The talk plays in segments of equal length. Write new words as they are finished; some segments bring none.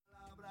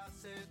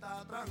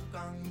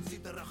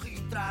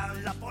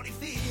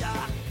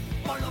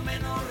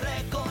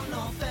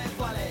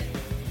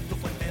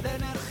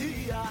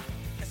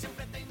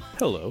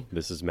Hello,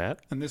 this is Matt.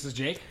 And this is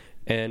Jake.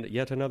 And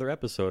yet another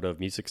episode of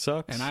Music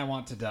Sucks. And I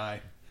Want to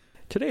Die.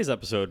 Today's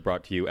episode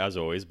brought to you, as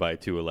always, by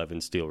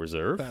 211 Steel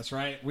Reserve. That's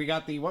right. We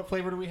got the... What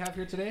flavor do we have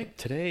here today?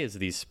 Today is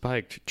the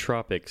Spiked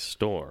Tropic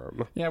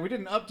Storm. Yeah, we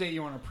didn't update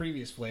you on our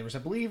previous flavors. I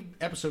believe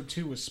episode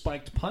 2 was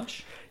Spiked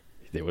Punch.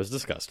 It was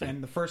disgusting.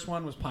 And the first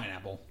one was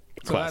Pineapple.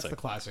 So classic. That's the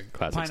classic.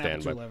 Classic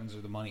Pineapple standby. 211s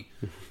are the money.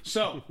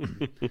 So,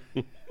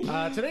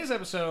 today's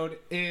episode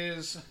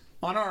is,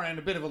 on our end,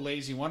 a bit of a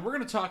lazy one. We're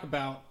going to talk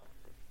about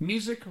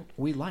music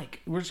we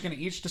like. We're just going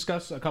to each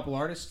discuss a couple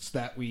artists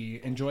that we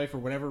enjoy for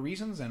whatever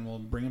reasons, and we'll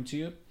bring them to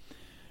you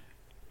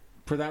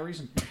for that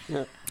reason.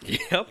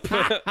 Yep.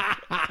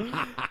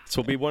 This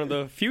will be one of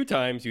the few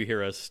times you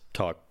hear us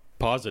talk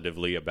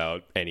positively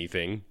about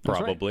anything,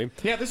 probably.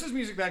 Right. Yeah, this is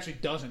music that actually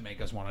doesn't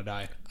make us want to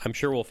die. I'm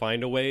sure we'll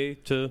find a way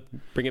to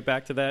bring it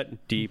back to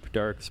that deep,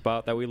 dark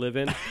spot that we live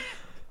in.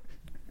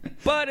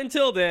 But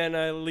until then,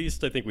 at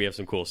least I think we have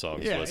some cool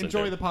songs to listen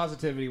enjoy to. the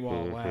positivity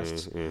while it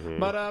lasts.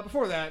 But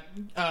before that,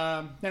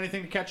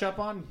 anything to catch up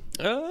on?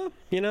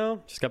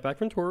 Just got back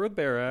from tour with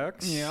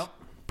Barax. Yeah.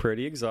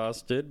 Pretty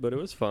exhausted, but it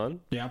was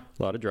fun. Yeah.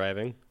 A lot of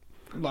driving.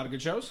 A lot of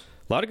good shows?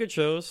 A lot of good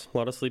shows. A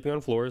lot of sleeping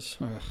on floors.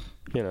 Ugh.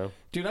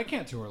 Dude, I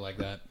can't tour like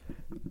that.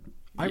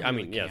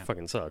 It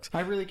fucking sucks.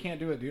 I really can't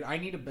do it, dude. I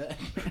need a bed.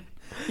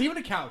 Even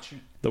a couch.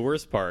 The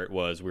worst part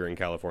was we were in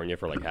California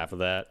for like half of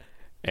that,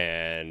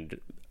 and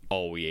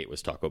all we ate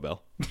was Taco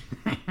Bell.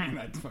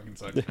 That fucking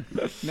sucks.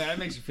 That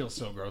makes you feel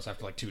so gross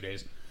after like 2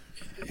 days.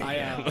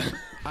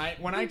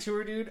 When I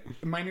tour, dude,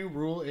 my new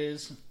rule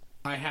is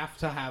I have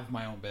to have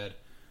my own bed.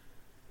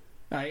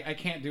 I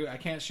can't do it. I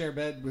can't share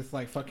bed with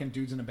like fucking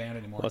dudes in a band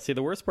anymore. Well, see,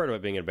 the worst part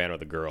about being in a band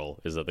with a girl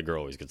is that the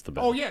girl always gets the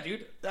bed. Oh yeah,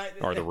 dude.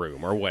 Or the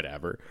room, or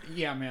whatever.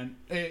 Yeah, man.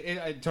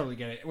 I totally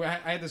get it.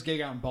 I had this gig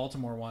out in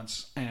Baltimore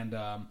once, and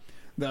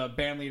the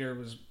band leader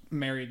was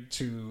married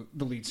to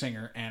the lead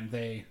singer, and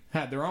they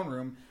had their own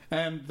room,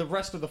 and the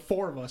rest of the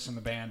 4 of us in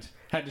the band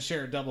had to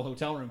share a double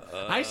hotel room.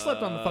 I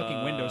slept on the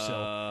fucking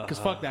windowsill, because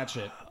fuck that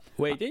shit.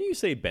 Wait, didn't you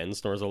say Ben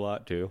snores a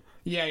lot, too?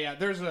 Yeah.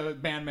 There's a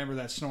band member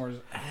that snores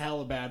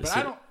hella bad, but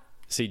I don't...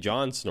 See,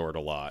 John snored a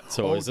lot.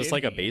 So is this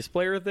like a bass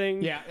player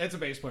thing? Yeah, it's a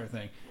bass player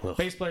thing. Ugh.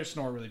 Bass players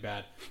snore really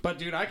bad. But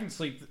dude, I can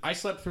sleep. I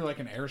slept through like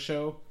an air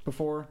show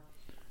before,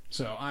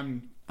 so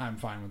I'm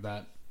fine with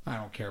that. I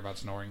don't care about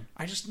snoring.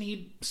 I just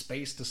need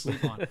space to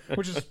sleep on,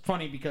 which is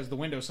funny because the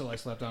windowsill I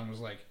slept on was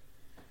like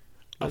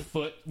a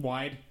foot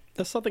wide.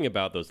 There's something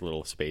about those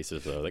little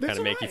spaces though that kind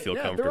of make you feel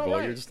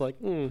comfortable. You're just like,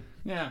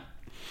 Yeah.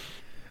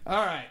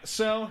 All right,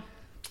 so.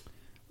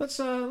 Let's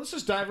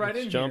just dive right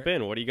in. Jump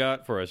in. What do you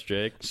got for us,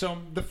 Jake? So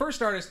the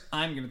first artist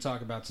I'm going to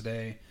talk about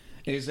today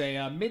is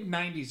a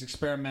mid-'90s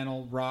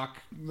experimental rock,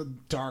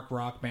 dark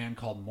rock band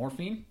called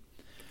Morphine.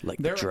 Like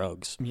the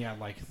drugs. Yeah,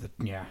 like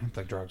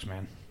the drugs,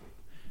 man.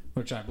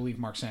 Which I believe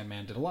Mark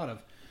Sandman did a lot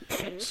of.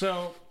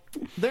 So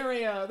they're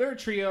a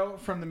trio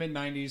from the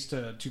mid-'90s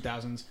to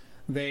 2000s.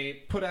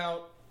 They put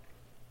out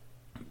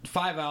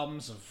 5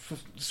 albums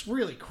of just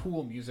really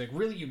cool music,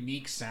 really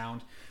unique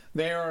sound.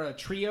 They are a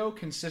trio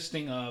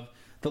consisting of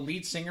the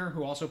lead singer,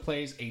 who also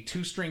plays a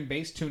 2-string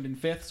bass tuned in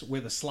fifths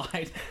with a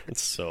slide.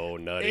 It's so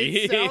nutty.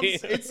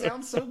 It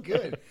sounds so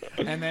good.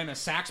 And then a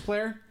sax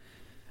player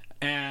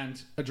and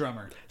a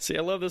drummer. See,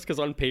 I love this because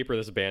on paper,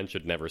 this band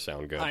should never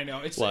sound good. I know.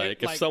 It's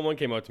like if someone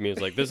came up to me and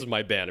was like, "This is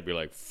my band," I'd be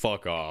like,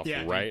 "Fuck off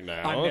right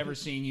now." I've never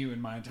seen you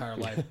in my entire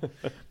life.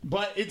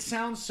 But it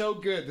sounds so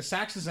good. The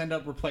saxes end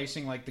up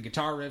replacing like the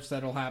guitar riffs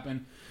that'll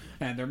happen,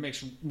 and they're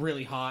mixed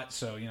really hot,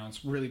 so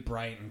it's really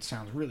bright and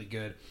sounds really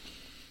good.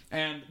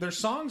 And their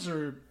songs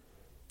are,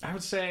 I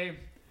would say,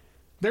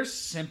 they're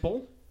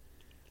simple.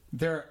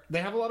 They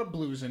have a lot of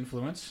blues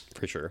influence.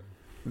 For sure.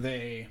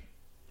 They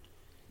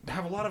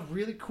have a lot of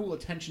really cool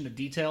attention to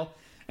detail,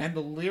 and the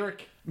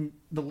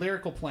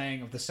lyrical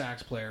playing of the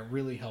sax player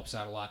really helps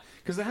out a lot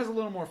because it has a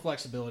little more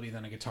flexibility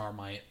than a guitar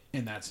might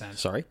in that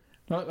sense. Sorry?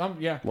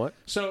 Yeah. What?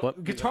 So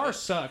what? Guitar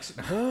sucks.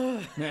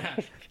 Yeah.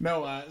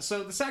 No.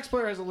 So the sax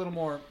player has a little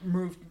more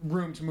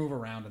room to move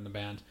around in the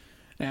band,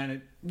 and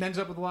it ends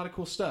up with a lot of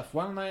cool stuff.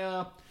 Why don't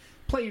I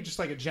play you just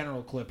like a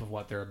general clip of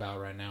what they're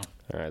about right now?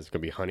 All right, it's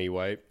gonna be Honey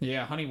White.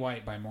 Yeah, Honey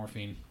White by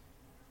Morphine.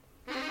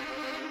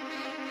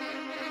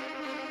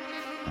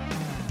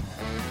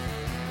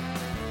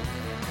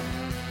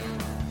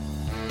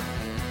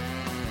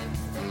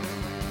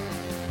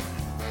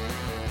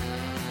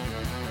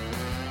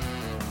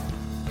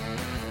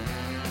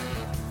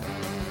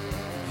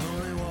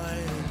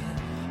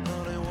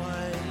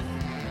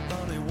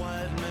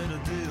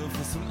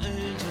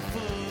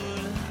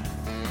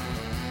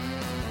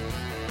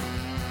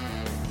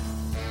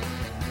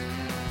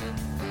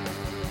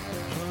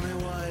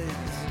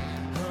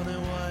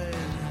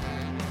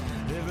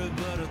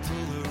 Everybody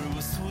told her it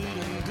was sweet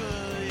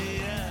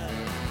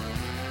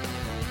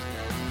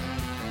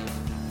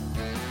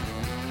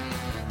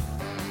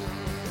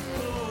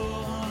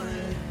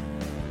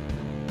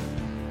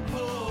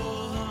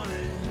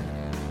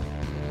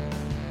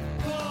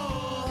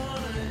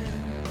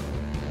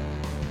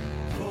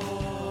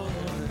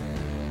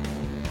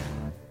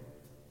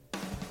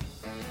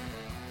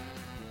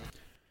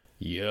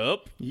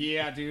Yup.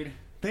 Yeah, dude.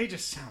 They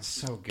just sound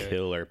so good.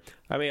 Killer.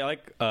 I mean, I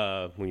like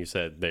when you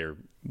said they're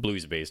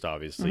blues based,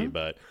 obviously,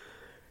 but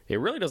it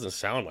really doesn't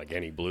sound like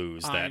any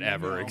blues that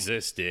ever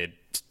existed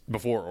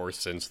before or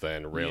since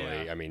then,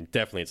 really. Yeah. I mean,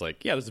 definitely it's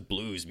like, yeah, this is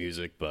blues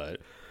music, but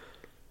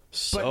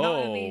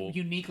not in any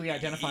uniquely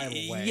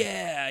identifiable way.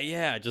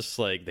 Yeah. Just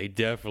like they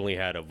definitely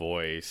had a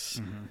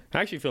voice.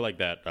 I actually feel like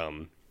that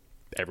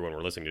everyone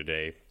we're listening to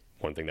today,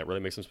 one thing that really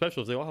makes them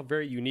special is they all have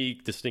very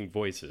unique, distinct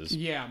voices.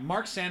 Yeah,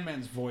 Mark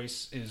Sandman's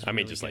voice is I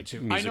mean, really just good like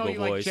too. musical I know you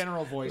like voice.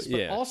 general voice,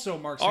 but also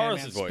Mark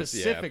Sandman's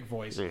specific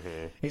voice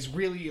is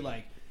really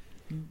like,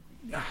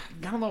 I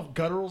don't know if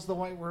guttural's the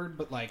right word,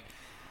 but like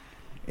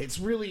it's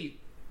really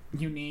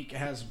unique. It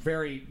has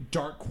very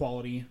dark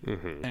quality,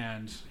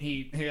 and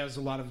he has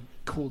a lot of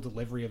cool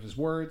delivery of his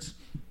words.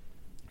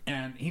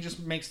 And he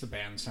just makes the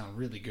band sound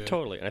really good.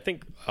 Totally. And I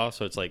think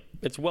also it's like,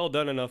 it's well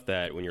done enough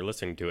that when you're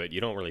listening to it, you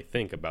don't really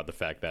think about the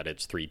fact that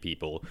it's three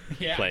people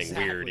playing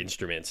weird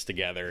instruments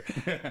together.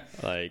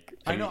 Like,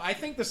 I know. I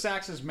think the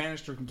sax has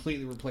managed to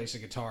completely replace a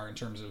guitar in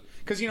terms of,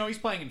 because, he's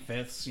playing in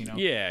fifths,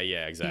 Yeah,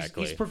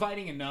 exactly. He's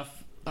providing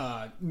enough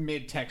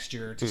mid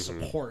texture to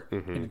support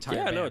an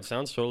entire band. No, it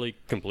sounds totally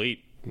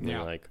complete.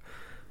 Yeah.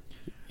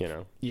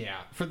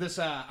 Yeah. For this,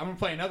 I'm going to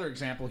play another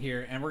example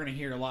here, and we're going to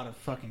hear a lot of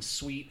fucking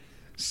sweet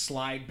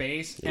slide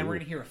bass, and we're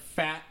going to hear a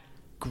fat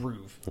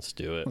groove. Let's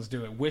do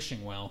it.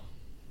 Wishing Well.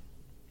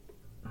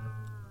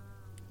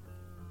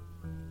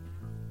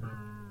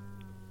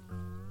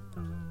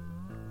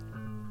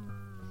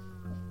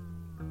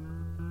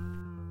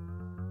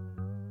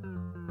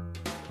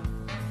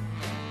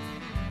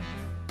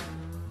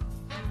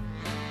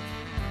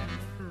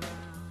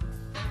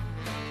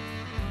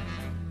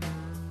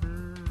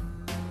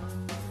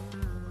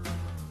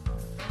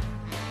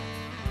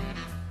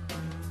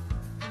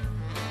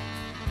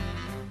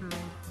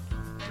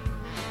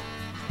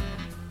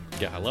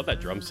 Yeah, I love that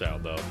drum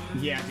sound, though.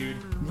 Yeah, dude.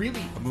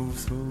 Really, Move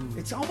smooth.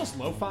 it's almost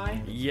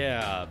lo-fi.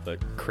 Yeah,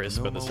 but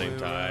crisp at the same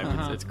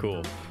time. It's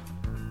cool.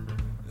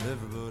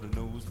 Everybody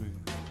knows me.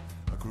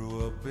 I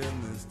grew up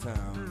in this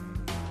town.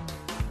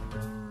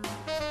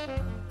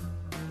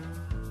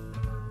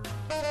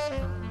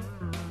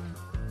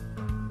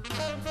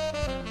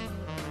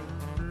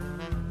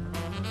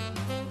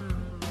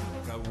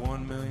 Got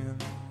 1 million,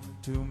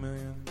 2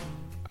 million.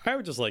 I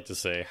would just like to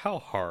say how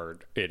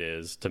hard it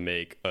is to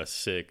make a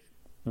sick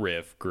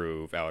riff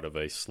groove out of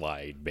a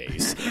slide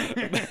bass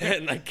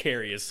and like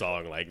carry a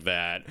song like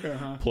that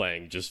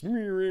playing just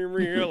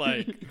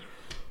like,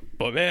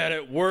 but man,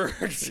 it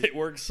works. It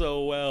works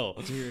so well.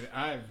 Dude,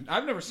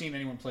 I've never seen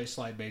anyone play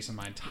slide bass in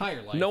my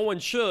entire life. No one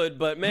should,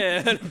 but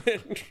man.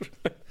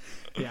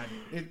 Yeah,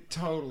 it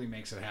totally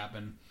makes it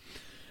happen.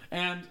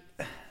 And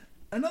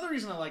another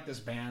reason I like this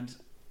band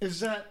is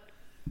that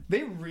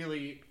they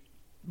really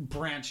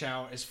branch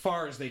out as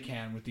far as they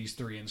can with these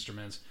three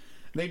instruments.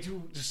 They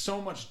do just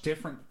so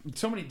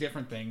many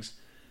different things,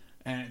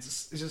 and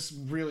it's just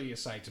really a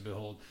sight to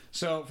behold.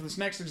 So for this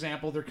next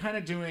example, they're kind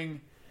of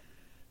doing,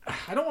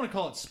 I don't want to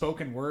call it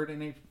spoken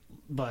word,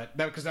 but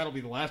because that'll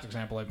be the last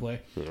example I play.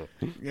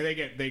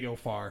 Yeah, they go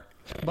far.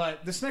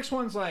 But this next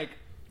one's like,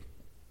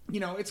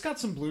 it's got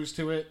some blues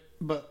to it,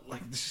 but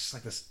like it's just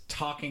like this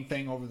talking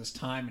thing over this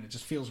time, and it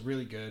just feels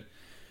really good,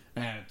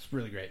 and it's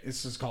really great.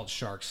 This is called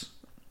Sharks.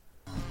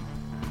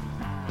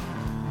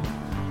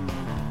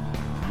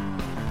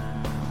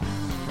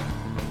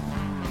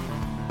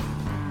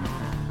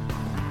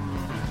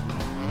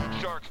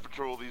 Sharks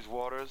patrol these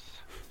waters.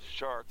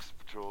 Sharks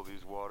patrol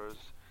these waters.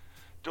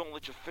 Don't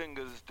let your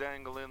fingers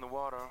dangle in the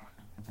water.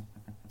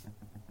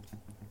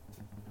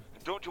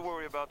 Don't you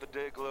worry about the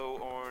Dayglow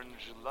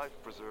Orange Life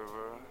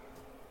Preserver.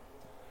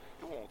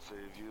 It won't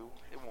save you.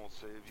 It won't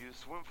save you.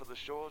 Swim for the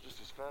shore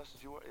just as fast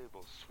as you are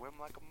able. Swim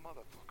like a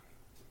motherfucker.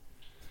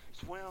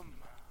 Swim.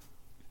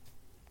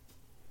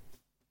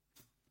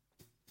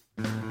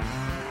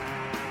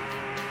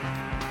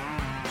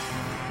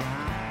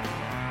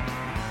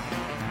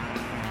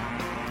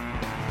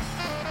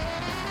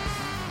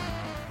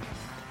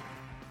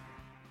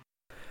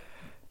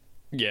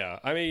 Yeah,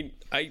 I mean,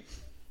 I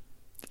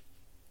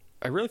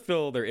really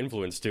feel their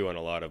influence too on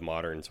a lot of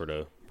modern sort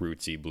of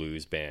rootsy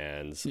blues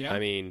bands. Yeah. I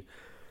mean,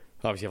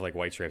 obviously you have like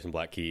White Stripes and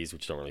Black Keys,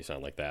 which don't really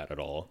sound like that at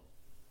all.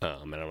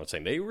 And I'm not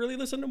saying they really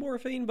listen to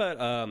Morphine,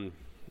 but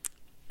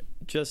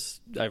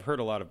just I've heard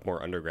a lot of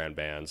more underground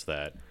bands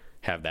that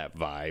have that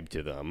vibe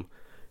to them.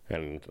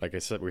 And like I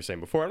said, we were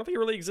saying before, I don't think it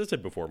really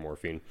existed before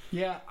Morphine.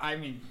 Yeah, I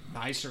mean,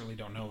 I certainly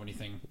don't know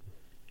anything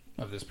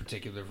of this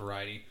particular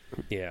variety.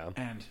 Yeah.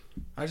 And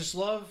I just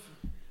love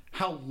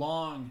how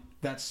long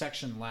that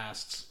section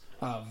lasts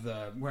of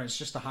where it's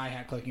just the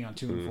hi-hat clicking on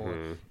 2 and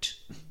 4.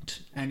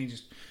 And he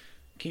just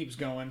keeps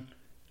going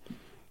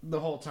the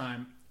whole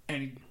time.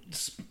 And he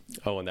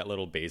Oh, and that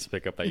little bass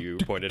pickup that you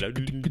pointed out,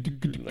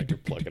 like you're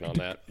plugging on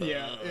that.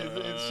 yeah,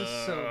 it's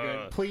just so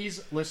good.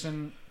 Please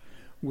listen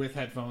with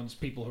headphones,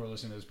 people who are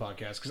listening to this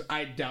podcast, because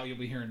I doubt you'll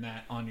be hearing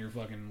that on your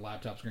fucking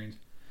laptop screens.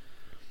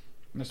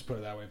 Let's put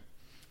it that way.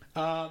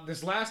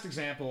 This last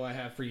example I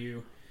have for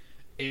you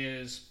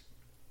is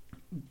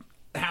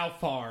how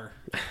far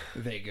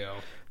they go.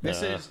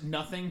 This is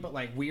nothing but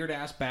like weird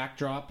ass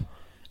backdrop,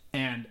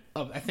 and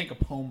I think a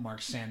poem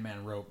Mark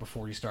Sandman wrote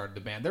before he started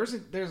the band. There's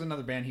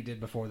another band he did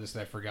before this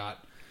that I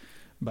forgot,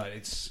 but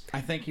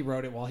I think he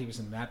wrote it while he was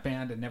in that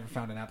band and never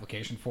found an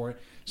application for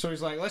it. So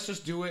he's like, let's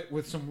just do it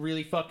with some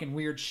really fucking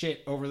weird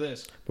shit over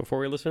this. Before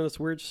we listen to this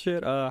weird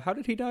shit, how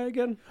did he die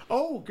again?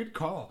 Oh, good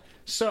call.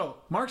 So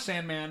Mark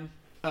Sandman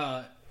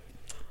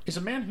is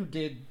a man who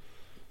did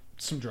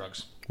some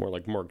drugs. More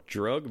like Mark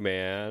Drug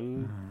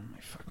Man. Oh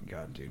my fucking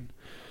god, dude.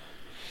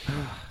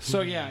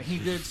 So yeah, he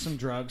did some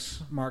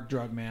drugs, Mark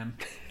Drug Man,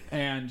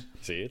 and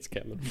See, it's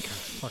Kevin.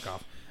 fuck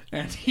off.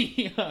 And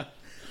he,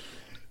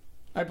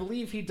 I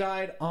believe he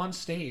died on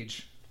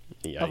stage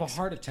of a Yikes.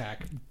 heart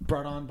attack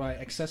brought on by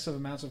excessive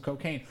amounts of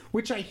cocaine,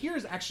 which I hear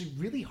is actually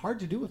really hard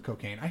to do with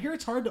cocaine. I hear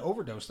it's hard to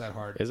overdose that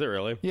hard. Is it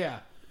really? Yeah.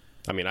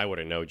 I mean, I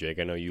wouldn't know, Jake.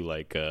 I know you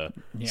like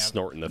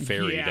snorting the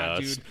fairy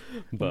dust,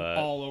 dude. but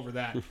All over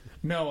that.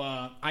 No,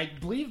 I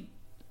believe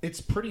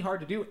it's pretty hard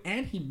to do,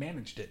 and he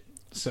managed it.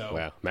 So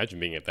wow, imagine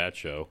being at that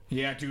show.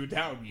 yeah, dude,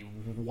 that would be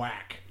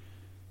whack.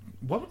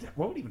 What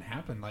would even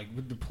happen? Like,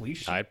 would the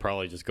police? I'd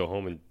probably just go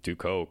home and do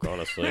coke.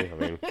 Honestly, I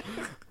mean,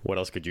 what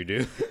else could you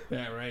do?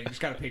 Yeah, right. You just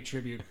gotta pay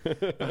tribute.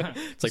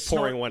 It's like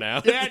pouring one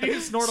out. Yeah,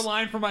 dude, snort a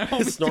line from my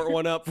homie. Snort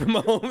one up from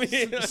my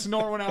homie.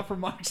 Snort one out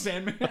from Mark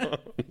Sandman.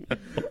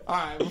 All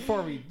right,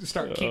 before we keep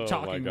my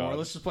talking more, God.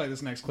 let's just play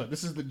this next clip.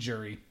 This is The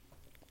Jury.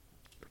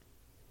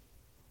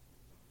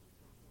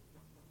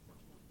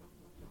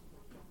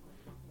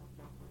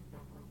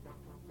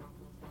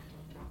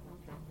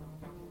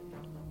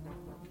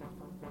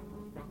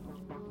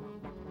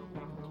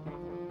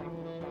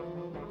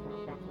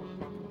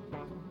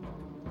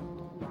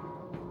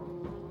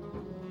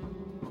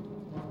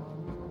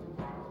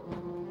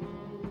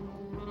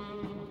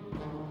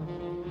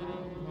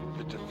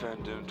 The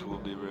defendant will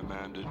be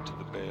remanded to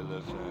the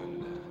bailiff,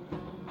 and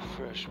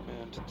fresh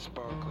mint and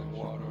sparkling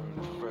water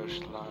and fresh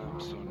lime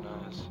so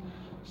nice.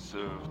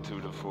 Served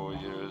 2 to 4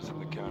 years in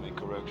the county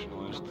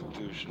correctional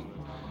institution.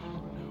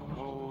 New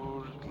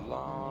mowed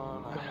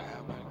lawn, a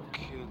hammock,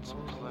 kids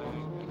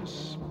playing in a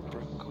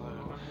sprinkler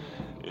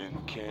in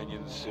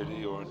Canyon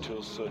City, or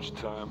until such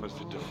time as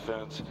the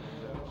defense.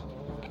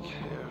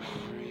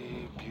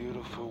 Carefree,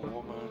 beautiful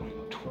woman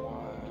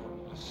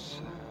entwined,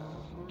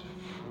 sand,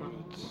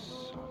 fruits,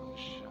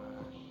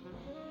 sunshine.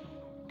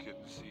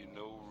 Couldn't see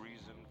no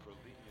reason for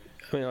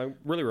leaving. I mean, I'm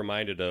really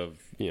reminded of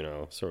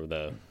sort of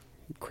the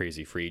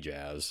crazy free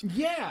jazz.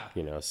 Yeah.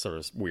 Sort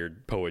of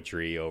weird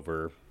poetry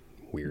over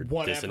weird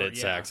Whatever, dissonant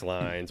yeah. sax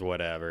lines,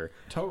 whatever.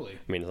 Totally.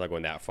 I mean, it's not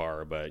going that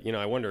far, but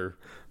I wonder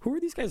who are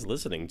these guys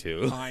listening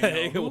to?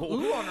 I know.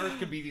 Who on earth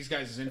could be these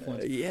guys'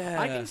 influence? Yeah.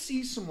 I can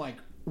see some like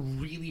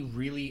really,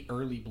 really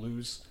early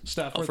blues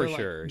stuff. Where for they're, like,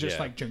 sure, just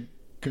yeah. like, and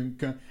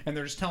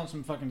they're just telling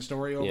some fucking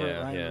story over it,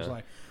 Yeah, right? yeah. It was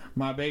like,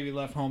 my baby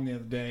left home the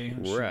other day.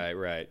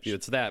 Right.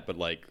 It's that, but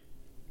like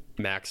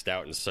maxed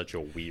out in such a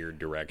weird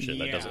direction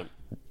that Yeah. doesn't.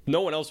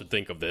 No one else would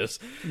think of this.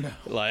 No.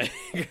 Like,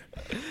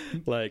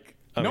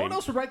 I No mean, one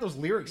else would write those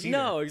lyrics either.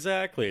 No,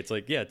 exactly. It's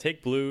like, yeah,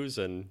 take blues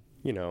and,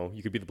 you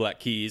could be the Black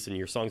Keys and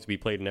your songs would be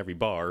played in every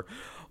bar.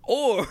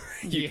 Or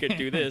you could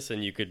do this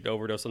and you could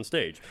overdose on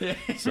stage.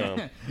 So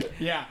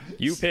Yeah.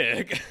 you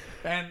pick.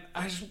 And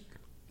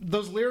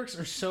those lyrics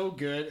are so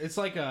good. It's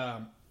like I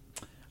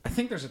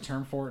think there's a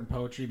term for it in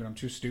poetry, but I'm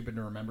too stupid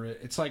to remember it.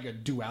 It's like a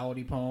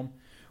duality poem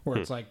where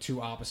it's like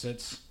two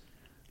opposites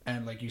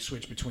and like you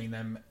switch between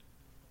them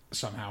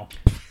somehow.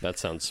 That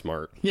sounds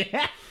smart.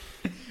 Yeah.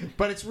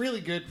 But it's really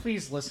good.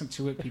 Please listen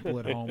to it, people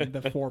at home.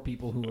 The 4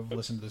 people who have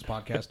listened to this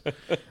podcast.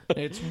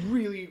 It's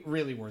really,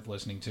 really worth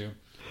listening to.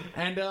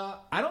 And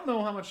I don't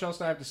know how much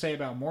else I have to say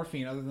about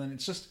Morphine other than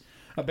it's just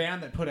a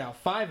band that put out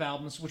 5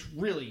 albums, which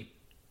really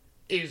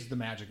is the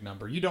magic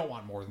number. You don't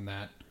want more than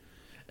that.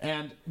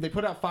 And they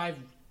put out 5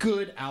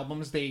 good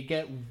albums. They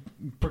get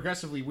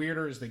progressively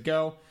weirder as they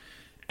go.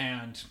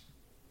 And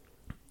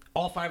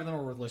all 5 of them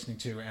are worth listening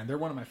to. And they're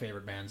one of my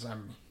favorite bands.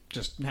 I'm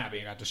just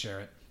happy I got to share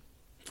it.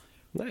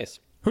 Nice.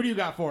 Who do you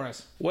got for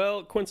us?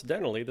 Well,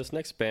 coincidentally, this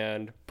next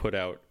band put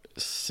out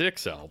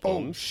 6 Oh,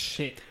 albums.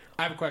 shit.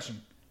 I have a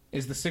question.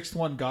 Is the 6th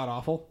one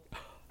god-awful?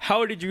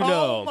 How did you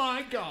know? Oh,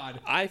 my God.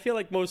 I feel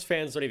like most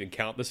fans don't even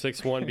count the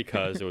 6th one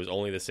because it was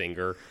only the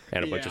singer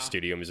and a bunch of Yeah.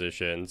 studio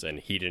musicians, and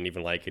he didn't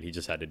even like it. He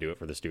just had to do it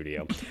for the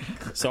studio.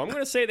 So I'm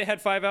going to say they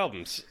had 5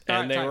 albums, All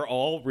and right, they fine. were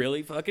all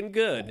really fucking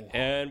good.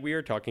 And we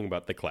are talking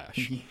about The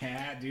Clash.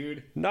 Yeah,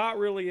 dude. Not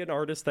really an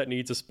artist that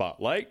needs a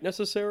spotlight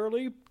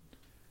necessarily,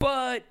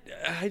 but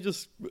I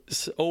just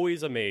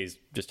always amazed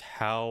just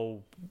how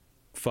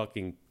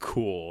fucking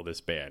cool this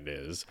band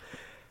is.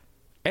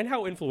 And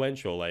how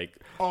influential, like,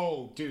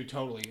 Oh, dude,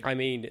 totally. I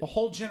mean, A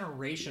whole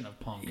generation of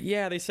punk.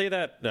 yeah, they say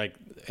that, like,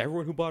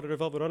 everyone who bought a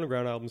Velvet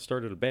Underground album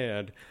started a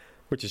band,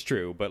 which is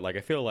true, but, like,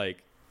 I feel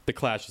like The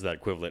Clash is that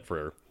equivalent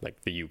for,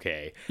 like, the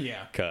UK.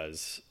 Yeah.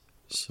 Because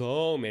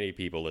so many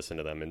people listen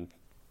to them, and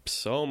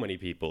so many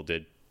people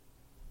did,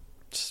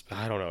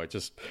 I don't know, it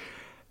just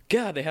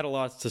God, they had a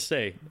lot to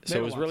say, so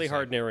it was really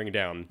hard narrowing it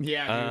down.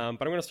 Yeah, dude.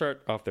 but I'm going to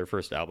start off their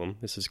first album.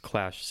 This is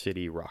Clash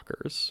City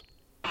Rockers.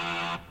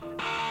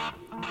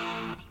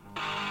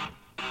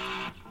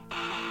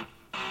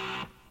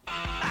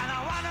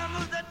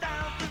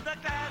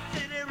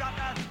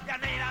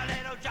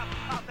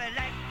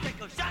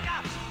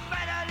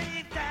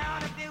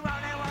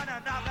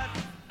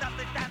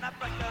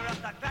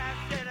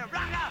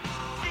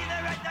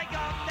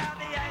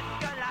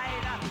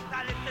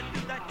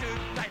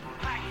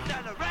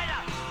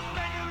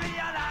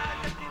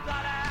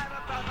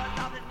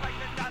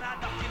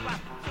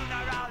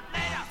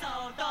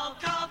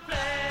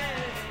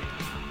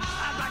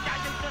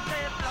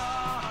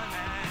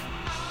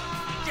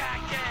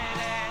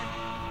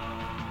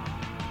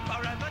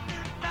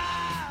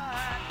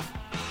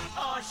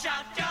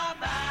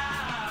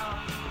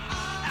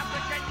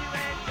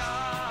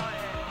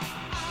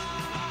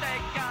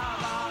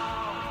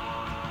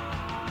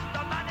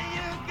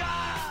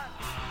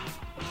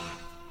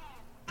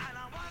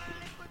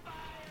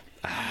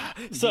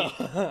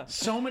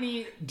 So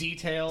many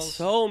details.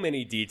 So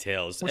many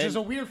details. Which is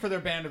a weird for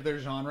their band of their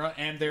genre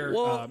and their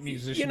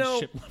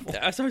musicianship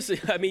level.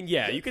 I mean,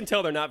 yeah, you can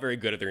tell they're not very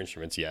good at their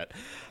instruments yet.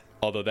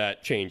 Although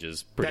that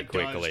changes pretty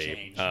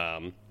quickly.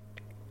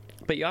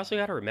 But you also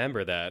got to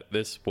remember that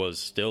this was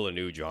still a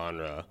new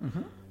genre.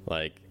 Mm-hmm.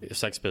 Like,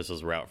 Sex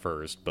Pistols were out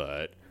first,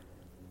 but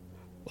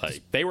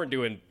like they weren't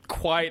doing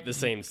quite the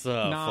same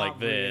stuff like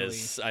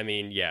this. Really. I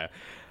mean, yeah.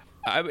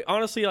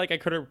 Honestly, like, I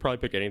could have probably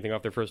picked anything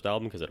off their first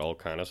album because it all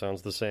kind of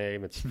sounds the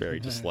same. It's very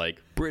just like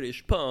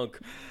British punk,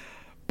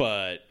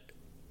 but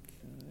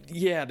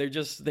yeah, they're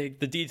just the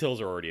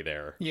details are already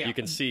there. Yeah, you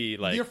can see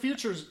like your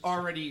future's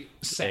already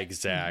set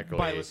exactly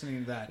by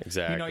listening to that.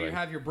 Exactly, you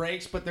have your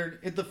breaks, but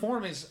the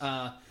form is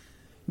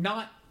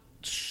not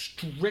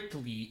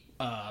strictly.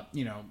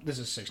 This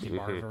is 60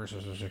 bar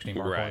versus a 16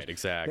 bar. Right, chorus.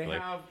 exactly.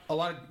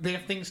 They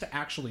have things to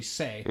actually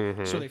say,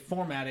 so they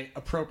format it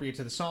appropriate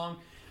to the song.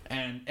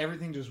 And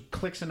everything just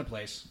clicks into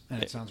place,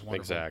 and it sounds wonderful.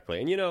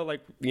 Exactly.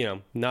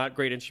 And, not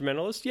great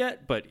instrumentalist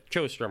yet, but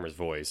Joe Strummer's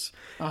voice.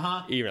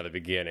 Even at the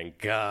beginning,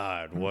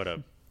 God, what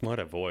a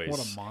voice. What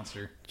a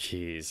monster.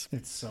 Jeez.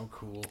 It's so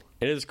cool.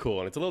 It is cool,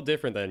 and it's a little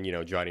different than,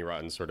 Johnny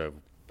Rotten's sort of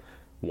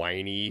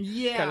whiny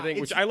kind of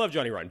thing, which I love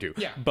Johnny Rotten, too.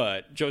 Yeah.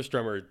 But Joe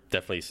Strummer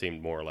definitely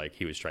seemed more like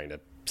he was trying to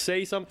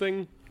say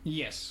something.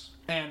 Yes.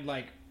 And,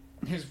 like,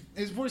 his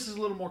voice is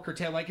a little more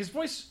curtailed. Like, his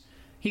voice,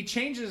 he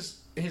changes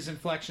his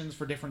inflections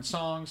for different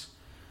songs,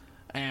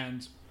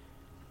 and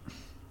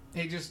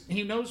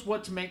he knows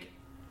what to make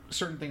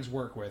certain things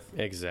work with.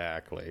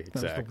 Exactly.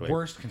 That was the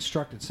worst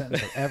constructed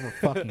sentence I've ever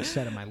fucking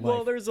said in my life.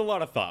 Well, there's a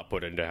lot of thought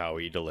put into how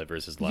he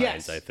delivers his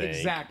lines, I think.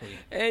 Exactly.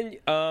 And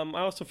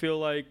I also feel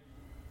like,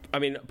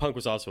 punk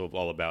was also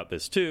all about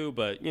this too,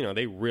 but,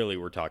 they really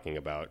were talking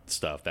about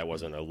stuff that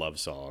wasn't a love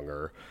song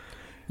or,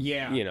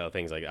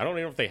 things like that. I don't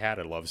know if they had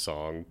a love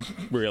song,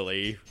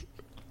 really.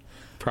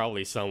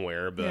 Probably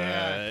somewhere, but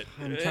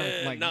I'm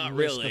trying to not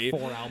list really. The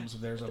 4 albums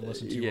of theirs I've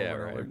listened to. Yeah,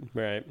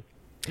 right.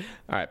 All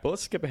right, but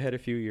let's skip ahead a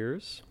few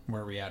years.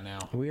 Where are we at now?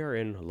 We are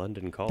in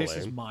London Calling. This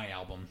is my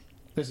album.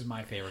 This is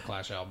my favorite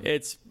Clash album.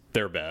 It's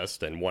their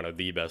best and one of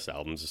the best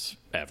albums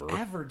ever.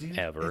 Ever, dude.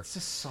 Ever. It's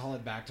just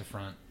solid back to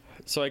front.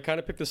 So I kind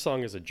of picked this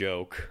song as a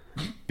joke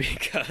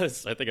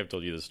because I think I've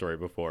told you this story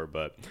before,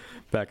 but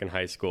back in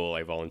high school,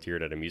 I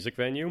volunteered at a music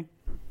venue.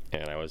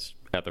 And I was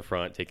at the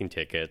front taking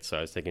tickets. I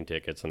was taking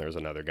tickets, and there was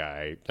another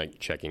guy like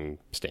checking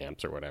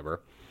stamps or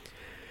whatever.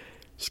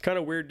 It's kind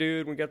of weird,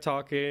 dude. We got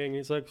talking.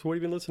 He's like, so "What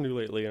have you been listening to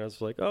lately?" And I was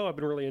like, "Oh, I've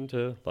been really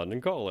into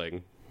London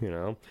Calling."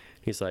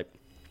 He's like,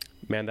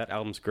 "Man, that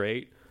album's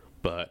great,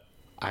 but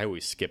I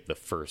always skip the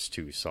first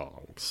 2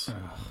 songs."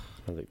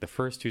 I was like, the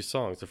first two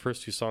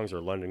songs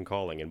are London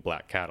Calling and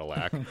Black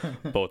Cadillac,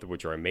 both of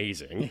which are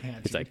amazing. Yeah,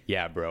 it's like,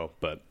 yeah, bro,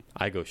 but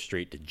I go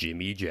straight to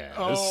Jimmy Jazz.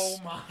 Oh,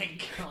 my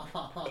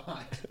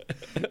God.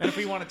 And if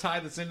we want to tie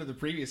this into the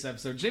previous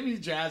episode, Jimmy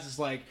Jazz is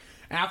like,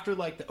 after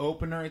like the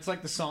opener, it's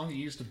like the song you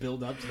used to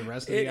build up to the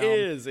rest of the album. It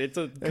is. It's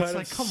a kind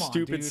of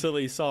stupid, dude.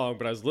 silly song,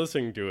 but I was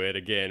listening to it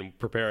again,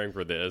 preparing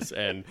for this,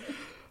 and...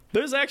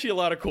 There's actually a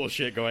lot of cool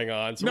shit going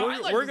on, so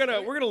we're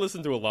gonna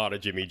listen to a lot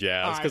of Jimmy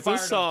Jazz because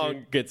this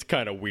song gets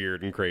kind of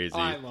weird and crazy.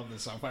 I love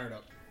this song. Fire it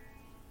up.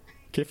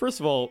 Okay,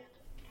 first of all,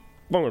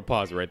 I'm gonna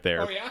pause right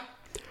there. Oh yeah,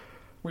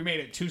 we made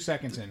it 2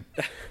 seconds in.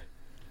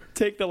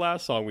 Take the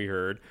last song we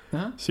heard,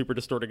 super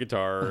distorted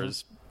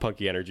guitars,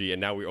 punky energy, and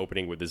now we're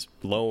opening with this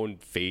lone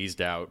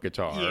phased out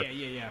guitar.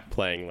 Yeah.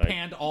 Playing like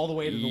panned all the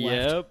way to the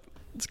left. Yep,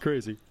 it's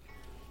crazy.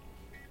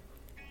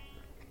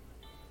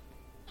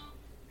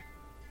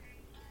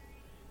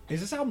 Is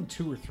this album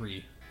 2 or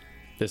 3?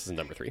 This is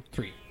number 3.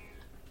 3.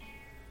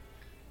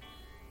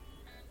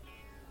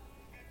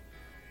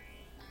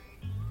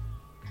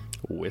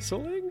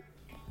 Whistling?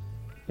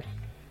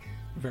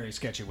 Very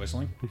sketchy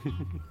whistling.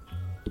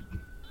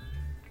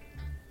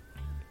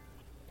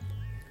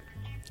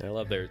 I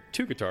love their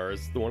 2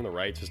 guitars. The one on the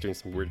right just doing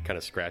some weird kind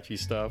of scratchy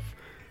stuff.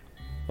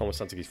 Almost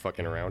sounds like he's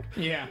fucking around.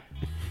 Yeah.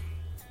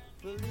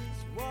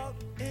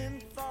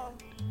 And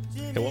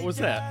what was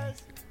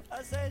that?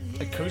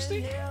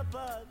 acoustic?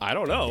 I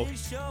don't know.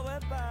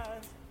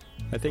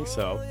 I think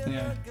so.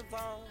 Yeah.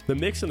 The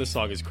mix in the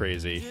song is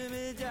crazy.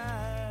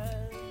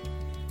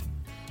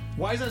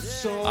 Why is that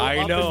so I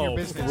up in know, your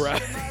business?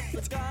 right?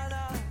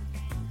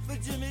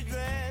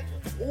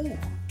 Ooh.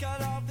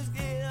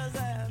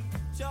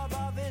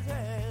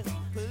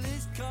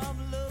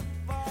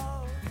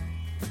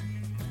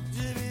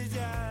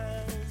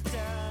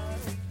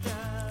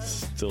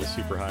 Still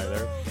super high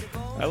there.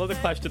 I love the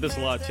Clash did this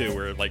a lot too,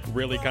 where like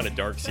really kind of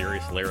dark,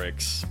 serious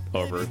lyrics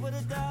over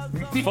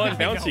fun,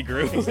 bouncy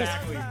grooves.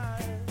 Exactly.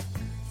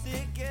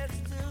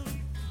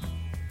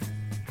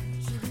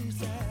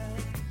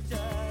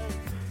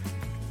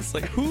 It's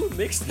like, who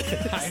mixed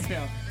this? I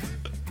know.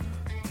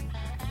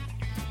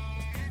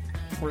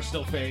 We're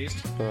still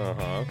phased. Uh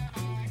huh.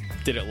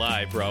 Did it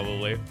live,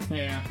 probably.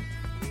 Yeah.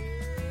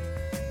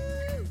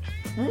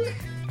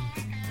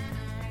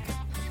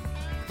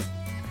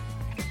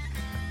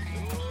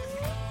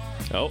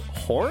 Oh,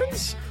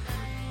 horns?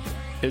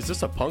 Is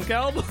this a punk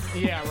album?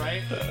 Yeah,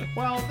 right?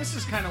 Well, this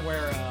is kind of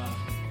where,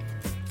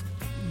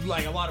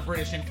 like, a lot of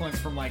British influence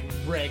from, like,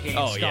 reggae and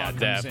Oh ska yeah, comes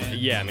definitely.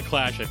 in. Yeah, and the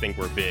Clash, I think,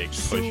 were big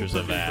pushers Super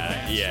of big that.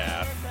 fans.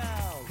 Yeah,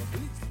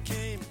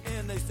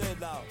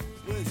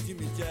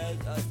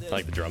 I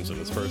like the drums in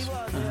this verse.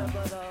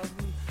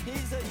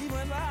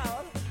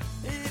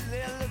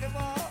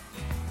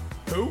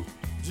 Who?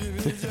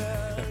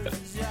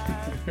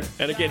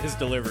 And again, his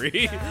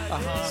delivery,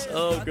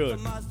 so good.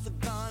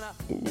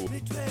 Ooh.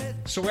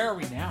 So where are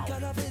we now?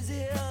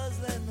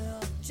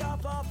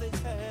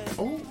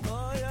 Oh,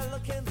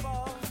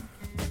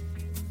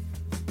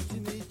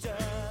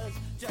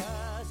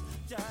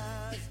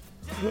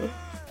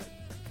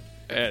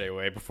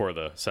 Anyway, before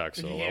the sax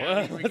solo,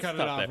 Yeah, we let's cut it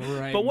stop off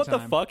there. right But in what the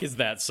time. fuck is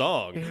that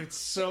song? it's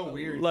so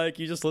weird. Like,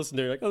 you just listen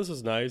to it, like, oh, this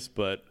is nice,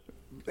 but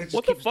It just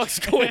what the keeps- fuck's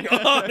going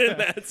on in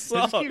that It just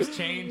song? keeps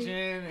changing.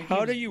 It How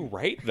keeps- do you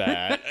write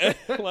that?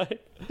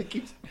 Like, it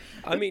keeps-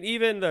 I mean,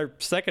 even their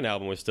second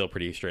album was still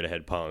pretty straight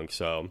ahead punk.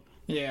 So,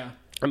 Yeah.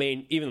 I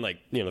mean, even like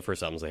the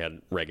first albums they had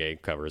reggae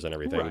covers and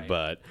everything, Right.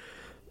 but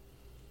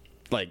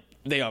like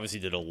they obviously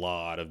did a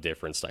lot of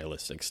different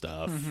stylistic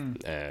stuff,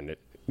 and it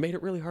made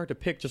it really hard to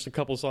pick just a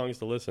couple songs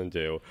to listen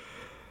to.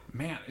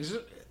 Man, is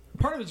it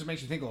part of it just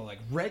makes you think of like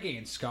reggae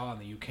and ska in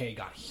the UK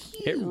got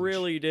huge. It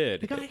really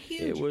did. It got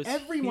huge. It was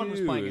Everyone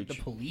was playing it. The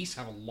huge. Police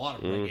have a lot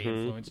of reggae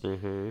influence,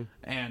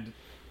 and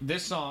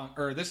this song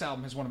or this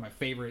album has one of my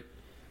favorite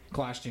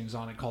Clash tunes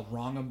on it called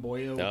 "Wrong'em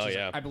Boyo," which Oh, is,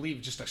 yeah. I believe,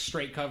 just a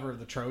straight cover of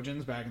the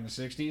Trojans back in the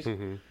 '60s,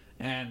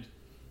 and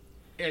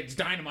it's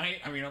dynamite.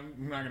 I mean, I'm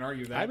not gonna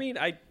argue that. I mean,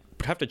 I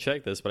have to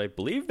check this, but I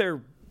believe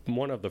they're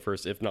one of the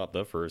first, if not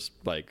the first,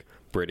 like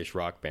British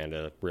rock band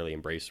to really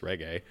embrace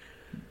reggae.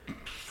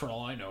 for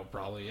all I know,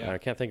 probably yeah, I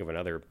can't think of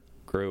another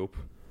group.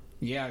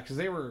 yeah, because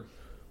they were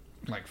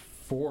like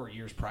 4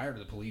 years prior to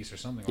the Police or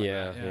something like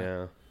Yeah, that.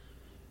 yeah.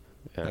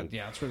 But, And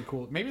yeah, it's really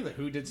cool. Maybe the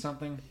Who did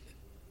something.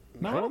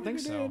 No, I I don't think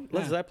so.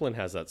 Led Yeah. Zeppelin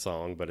has that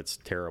song, but it's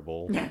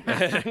terrible.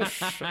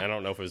 I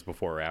don't know if it was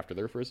before or after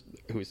their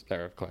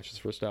Clash's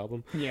first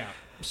album. Yeah.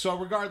 So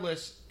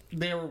regardless,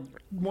 they were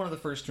one of the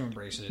first to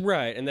embrace it.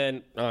 Right, and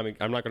then I mean,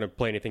 I'm not going to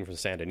play anything from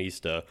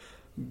Sandinista,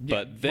 Yeah,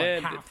 but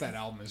then half that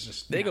album is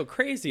just they go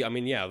crazy. I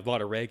mean, yeah, a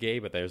lot of reggae,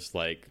 but there's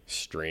like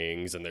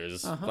strings and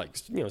there's like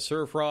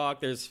surf rock.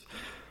 There's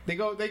They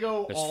go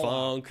all out.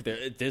 funk.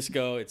 There's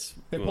disco. It's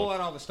They pull out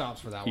all the stops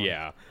for that one.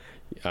 Yeah.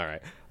 All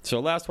right. So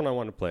last one I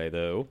want to play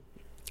though.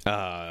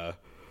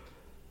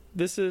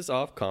 This is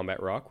off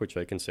Combat Rock, which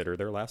I consider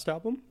their last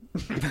album.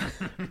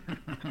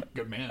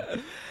 Good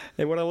man.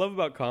 And what I love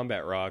about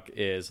Combat Rock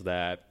is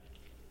that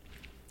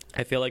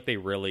I feel like they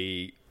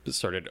really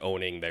started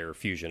owning their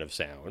fusion of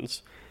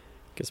sounds.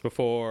 Because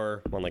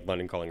before, on like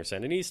London Calling or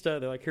Sandinista,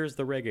 they're like, here's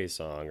the reggae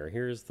song or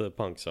here's the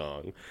punk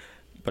song.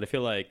 But I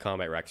feel like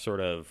Combat Rock sort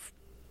of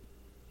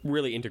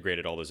really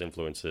integrated all those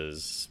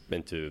influences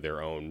into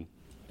their own.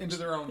 Into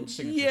their own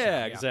signature Yeah,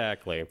 sound,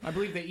 exactly. I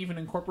believe they even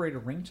incorporate a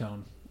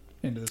ringtone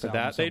into this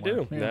album. That they do.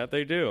 somewhere. Yeah. That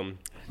they do.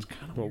 It's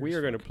kinda Well, weird we as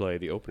are going to fuck. play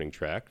the opening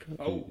track.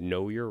 Oh.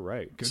 Know Your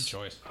Rights. Good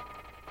choice.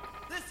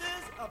 This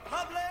is a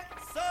public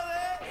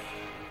service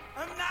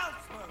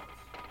announcement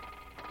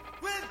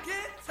with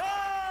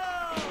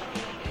guitar.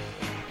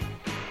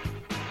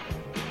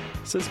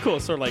 So it's cool.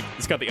 It's sort of like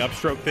it's got the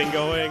upstroke thing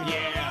going.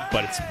 Yeah.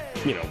 But it's,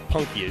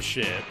 punky as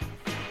shit.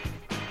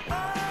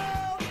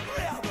 All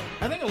three of them.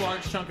 I think a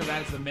large chunk of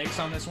that is the mix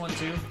on this one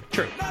too.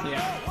 True. Number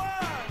Yeah. one,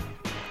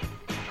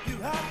 you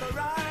have the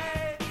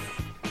right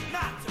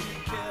not to be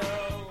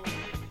killed.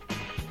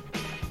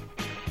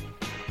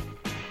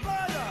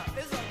 Murder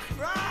is a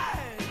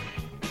crime.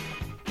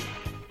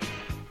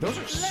 Those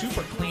are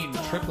super clean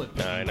triplet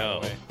picking, I by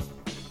know. the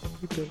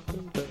way.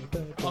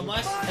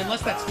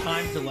 Unless that's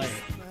time delay.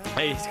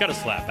 Hey, he's got a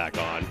slap back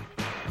on.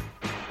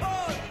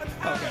 Oh, and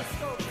Okay.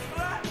 so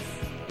threats.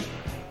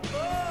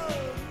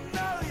 Oh,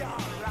 know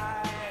you're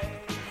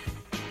right.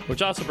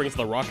 Which also brings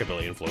the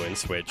rockabilly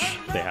influence, which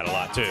they had a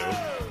lot too.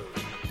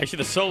 Actually,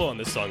 the solo on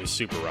this song is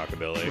super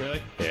rockabilly.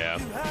 Really? Yeah.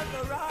 You have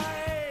the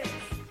right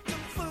to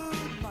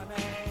food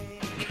money.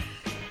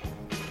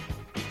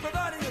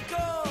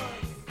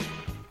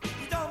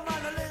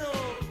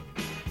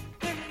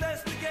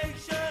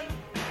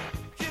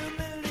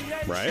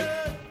 Right?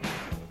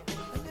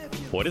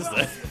 What is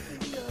that?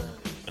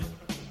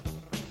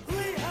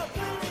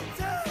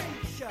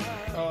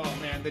 Oh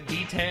man, the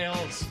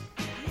details.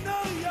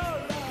 Know your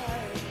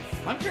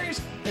life. I'm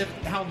curious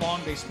how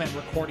long they spent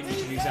recording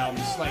each of these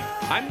albums. Like,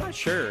 I'm not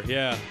sure.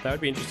 Yeah, that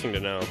would be interesting to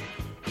know.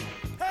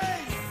 Hey,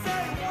 say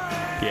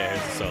what? Yeah,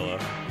 here's the solo.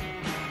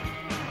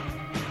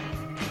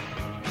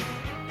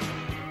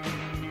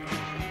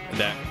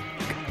 That.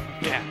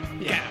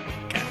 Yeah.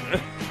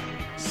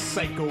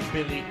 Psycho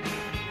Billy.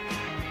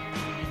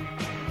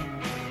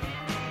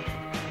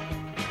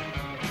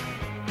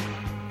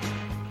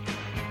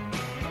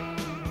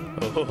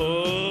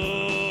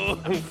 Oh.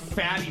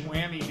 Fatty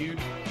whammy, dude.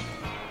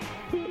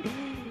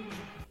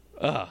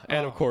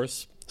 And of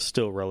course,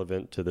 still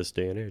relevant to this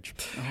day and age.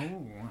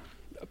 Oh.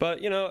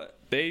 But, you know,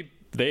 they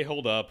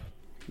hold up.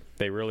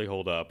 They really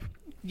hold up.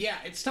 Yeah,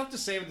 it's tough to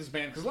say with this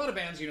band because a lot of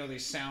bands, you know, they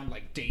sound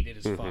like dated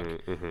as fuck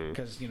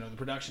because you know the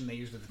production they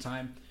used at the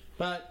time.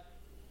 But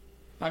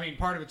I mean,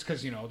 part of it's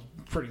because you know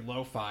pretty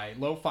lo-fi.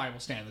 Lo-fi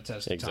will stand the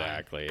test of time.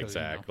 Exactly. 'cause,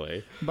 you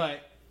know, but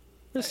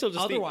It's still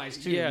just otherwise,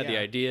 too, the yeah.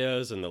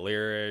 ideas and the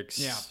lyrics.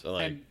 yeah,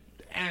 Like,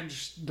 and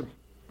just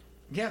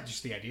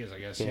just the ideas, I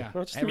guess. yeah. Yeah,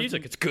 Well, just the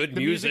music. It's good the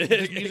music.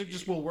 music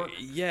just will work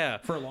yeah.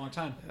 for a long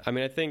time. I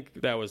mean, I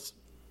think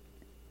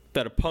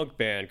that a punk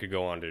band could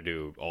go on to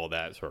do all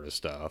that sort of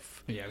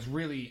stuff. Yeah, it's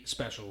really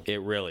special. It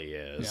really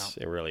is.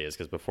 Yeah. It really is.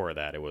 Because before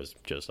that, it was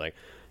just like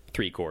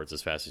 3 chords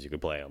as fast as you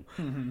could play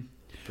them.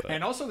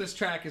 And also, this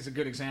track is a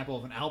good example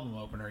of an album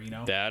opener. You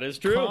know, That is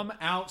true. Come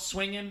out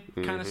swinging,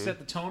 kind of set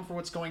the tone for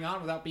what's going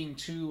on without being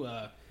too.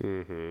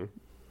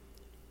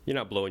 You're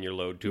not blowing your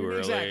load too early.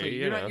 Exactly.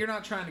 You know. You're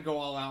not trying to go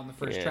all out on the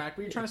first Yeah. track,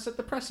 but you're trying to set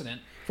the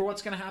precedent for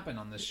what's going to happen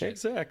on this shit.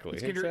 Exactly.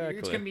 It's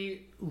going to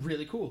be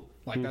really cool,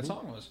 like that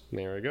song was.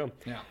 There we go.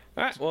 Yeah.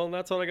 All right. Well,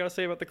 that's all I got to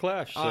say about the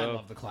Clash. So. I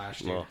love the Clash,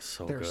 dude. Oh,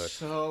 so They're good.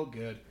 so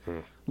good.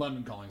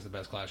 London Calling's the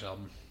best Clash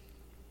album.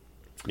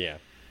 Yeah.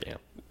 Yeah.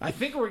 I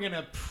think we're going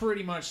to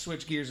pretty much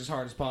switch gears as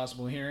hard as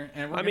possible here.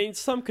 And I mean,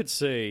 some could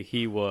say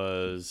he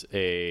was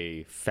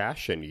a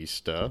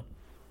fashionista.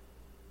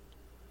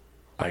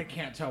 I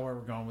can't tell where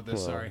we're going with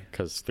this. Sorry.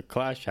 Because the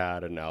Clash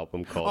had an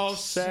album called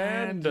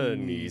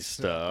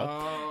Sandinista,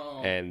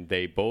 Oh. and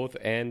they both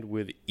end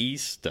with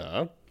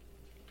Easta.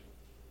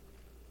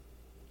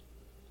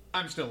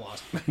 I'm still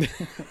lost.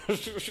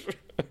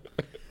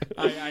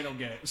 I don't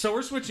get it. So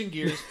we're switching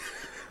gears.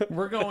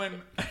 We're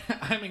going.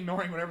 I'm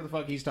ignoring whatever the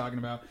fuck he's talking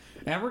about,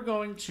 and we're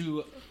going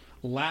to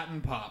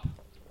Latin pop.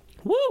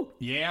 Woo!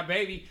 Yeah,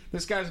 baby.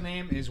 This guy's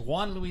name is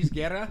Juan Luis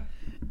Guerra,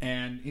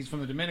 and he's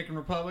from the Dominican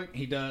Republic.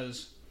 He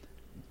does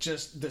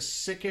just the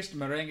sickest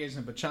merengues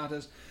and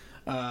bachatas.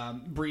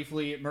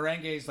 Briefly,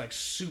 merengues like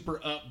super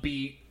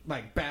upbeat,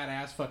 like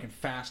badass, fucking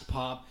fast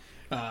pop.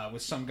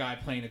 With some guy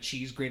playing a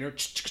cheese grater.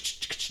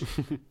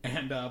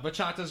 And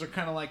bachatas are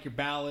kind of like your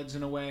ballads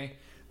in a way.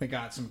 They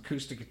got some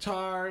acoustic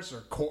guitars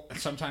or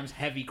sometimes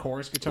heavy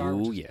chorus guitar. Ooh,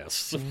 which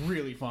is yes.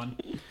 really fun.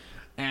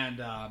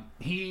 And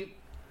he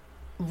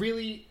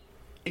really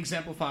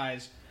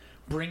exemplifies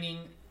bringing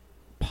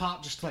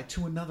pop just like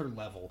to another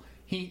level.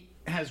 He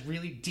has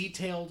really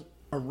detailed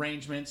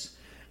arrangements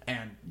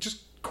and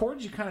just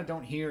chords you kind of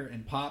don't hear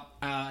in pop.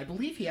 I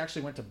believe he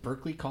actually went to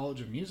Berklee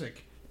College of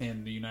Music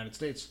in the United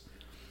States.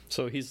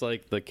 So he's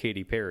like the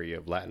Katy Perry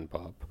of Latin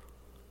pop.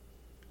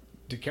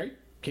 Did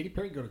Katy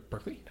Perry go to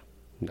Berklee?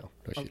 No,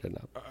 she did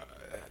not.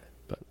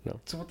 But no.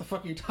 So what the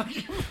fuck are you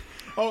talking about?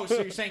 Oh,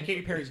 so you're saying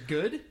Katy Perry's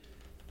good?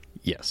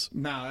 Yes.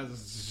 No,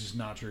 that's just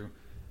not true.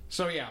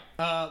 So yeah,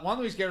 Juan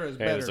Luis Guerra is Hey,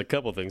 better. there's a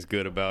couple things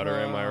good about her,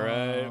 am I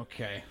right?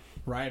 Okay.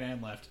 Right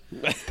and left.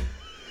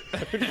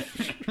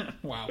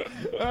 Wow.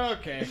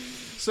 Okay.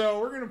 So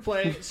we're going to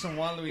play some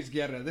Juan Luis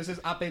Guerra. This is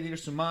A Pedir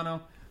Su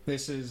Mano.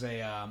 This is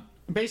a...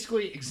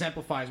 basically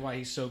exemplifies why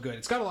he's so good.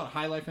 It's got a lot of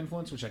high life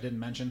influence, which I didn't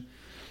mention.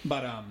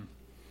 But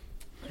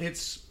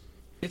it's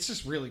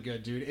just really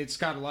good, dude. It's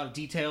got a lot of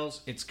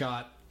details. It's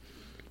got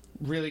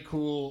really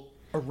cool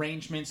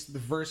arrangements. The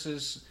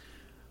verses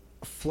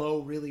flow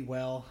really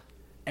well.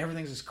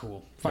 Everything's just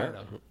cool. Fire it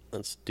up.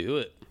 Let's do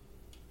it.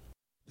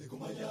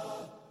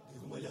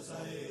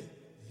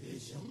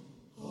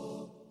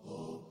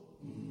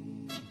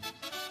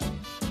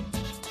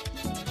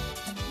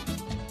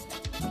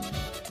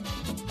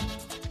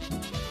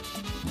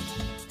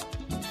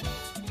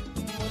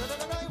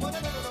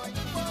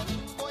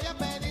 Voy a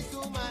pedir su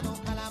mano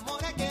al amor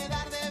hay que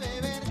dar de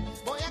beber.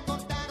 Voy a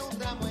cortar un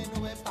ramo de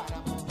nubes para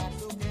mojar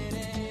su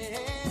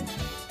querer.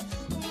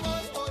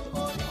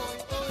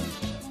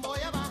 Voy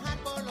a bajar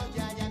por los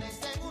yayanes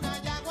en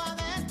una yagua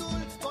de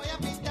tul. Voy a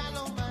pintar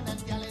los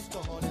manantiales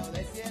como óleo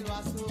de cielo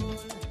azul.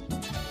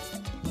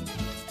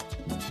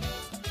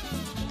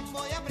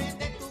 Voy a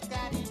prender tu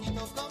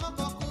cariñito como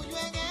cocuyo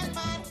en el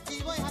mar.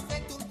 Y voy a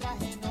hacerte un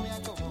traje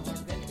novia como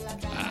el del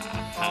placar.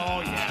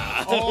 Oh,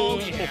 yeah. Oh,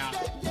 yeah.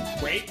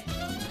 Wait.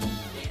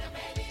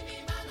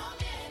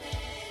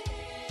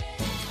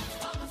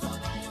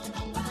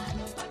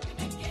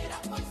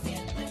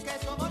 Que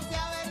su amor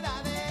sea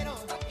verdadero.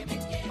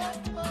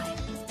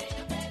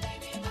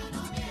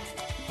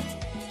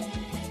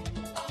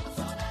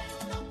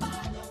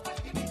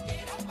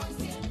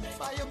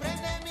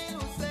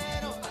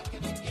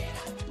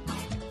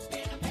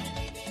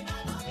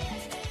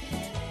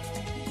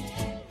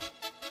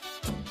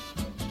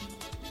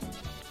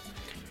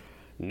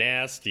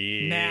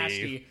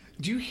 Nasty.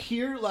 Do you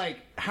hear like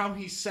how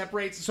he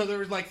separates? So there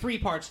was like 3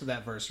 parts to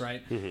that verse,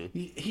 right? Mm-hmm.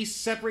 He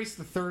separates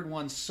the third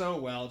one so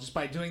well just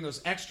by doing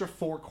those extra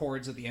 4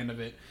 chords at the end of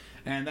it,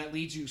 and that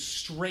leads you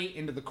straight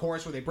into the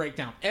chorus where they break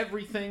down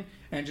everything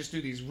and just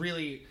do these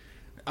really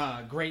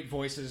great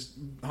voices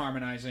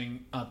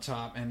harmonizing up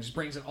top, and just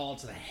brings it all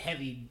to the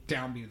heavy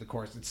downbeat of the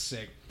chorus. It's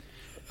sick.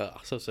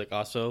 So sick.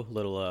 Also,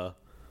 little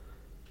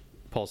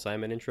Paul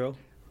Simon intro.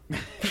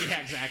 Yeah,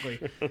 exactly.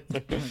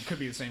 Could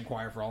be the same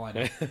choir for all I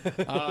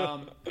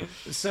know.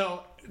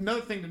 So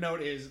another thing to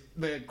note is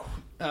the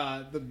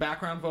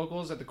background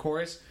vocals at the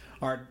chorus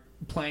are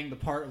playing the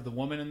part of the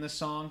woman in this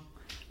song,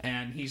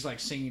 and he's like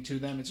singing to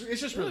them. It's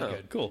just really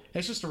good. Cool.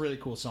 It's just a really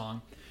cool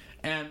song,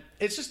 and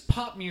it's just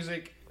pop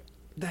music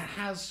that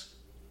has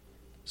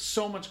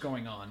so much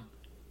going on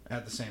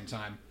at the same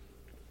time.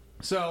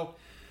 So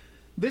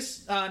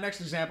this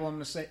next example I'm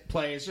going to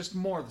play is just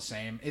more of the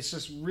same. It's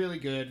just really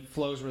good,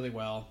 flows really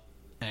well,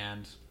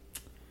 and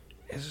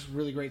it's just a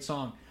really great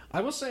song.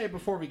 I will say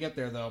before we get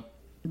there, though,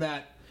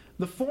 that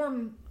the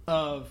form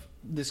of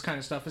this kind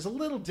of stuff is a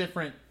little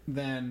different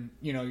than,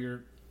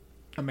 your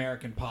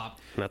American pop.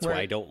 And that's why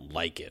I don't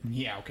like it.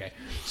 Yeah, okay.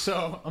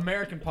 So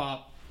American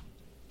pop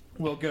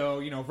will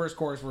go, verse,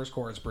 chorus,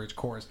 bridge,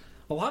 chorus.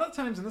 A lot of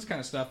times in this kind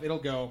of stuff, it'll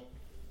go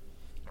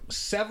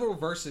several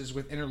verses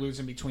with interludes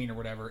in between or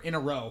whatever in a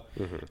row,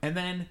 and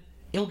then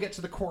it'll get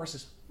to the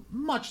choruses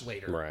much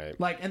later.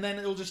 Right. And then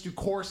it'll just do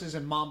choruses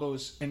and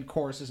mambos and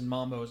choruses and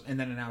mambos and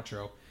then an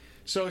outro.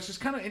 So it's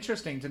just kind of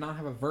interesting to not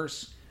have a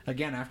verse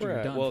again after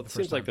you're done. Well, for the it first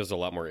seems like time. there's a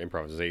lot more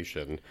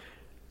improvisation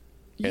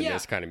in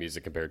this kind of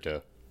music compared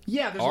to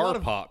there's a our lot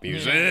of pop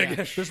music. Yeah.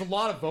 There's a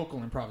lot of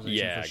vocal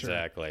improvisation. Yeah, for sure.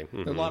 exactly.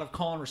 A lot of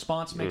call and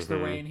response makes their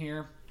way in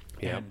here.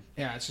 Yep. And,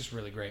 yeah, it's just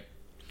really great.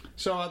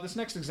 So this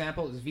next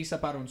example is Visa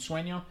para un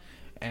sueño,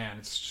 and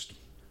it's just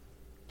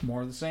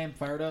more of the same.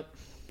 Fired up.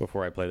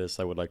 Before I play this,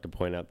 I would like to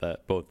point out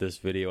that both this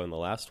video and the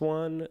last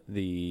one,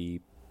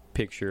 the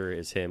picture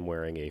is him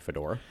wearing a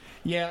fedora.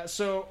 Yeah,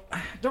 so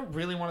I don't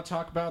really want to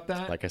talk about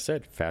that. Like I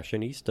said,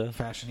 fashionista.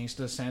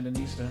 Fashionista,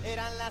 sandinista.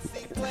 Eran las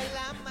 5 de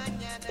la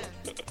mañana.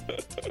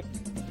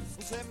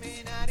 Un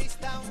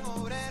seminarista, un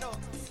obrero,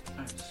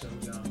 I'm so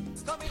dumb.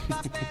 con mis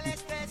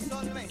papeles de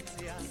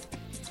solvencia,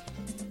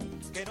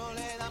 que no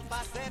le dan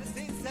pa' ser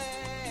sinceros.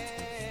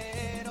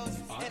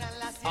 Eran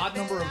las 7 Odd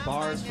number de of la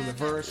bars for the mañana,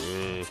 verse.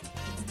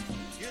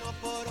 y uno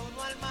por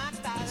uno al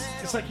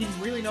matadero. It's like he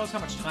really knows how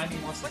much time he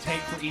wants to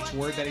take for each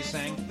word that he's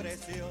saying.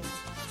 Precio,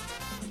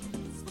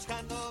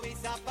 buscando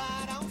visa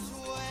para un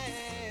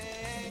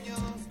sueño.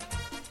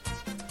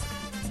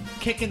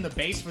 Kicking the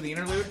bass for the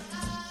interlude.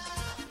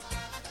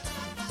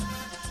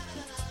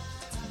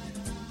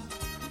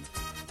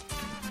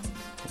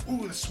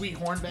 Ooh, the sweet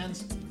horn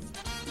bends.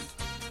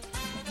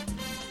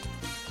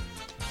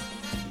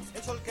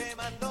 El sol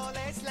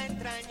quemándoles la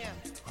entraña.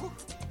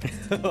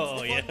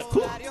 Oh, yeah.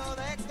 Formulario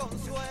de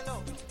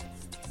consuelo.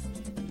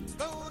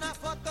 Con una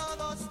foto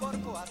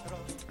 2x4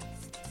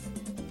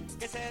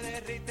 que se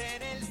derrite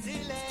en el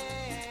silencio.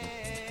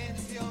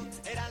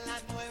 Eran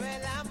las 9 de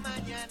la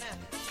mañana.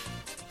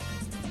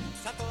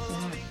 Santo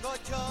Domingo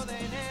 8 de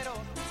enero.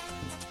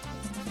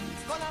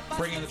 Con la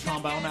Bringing the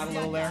trombone out a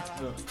little there.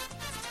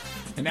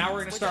 And now we're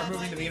going to start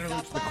moving to the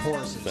interlude to the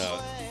choruses. No.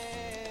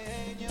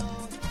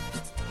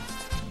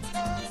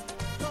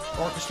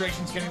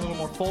 Orchestration's getting a little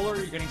more fuller.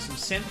 You're getting some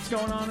synths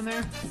going on in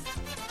there.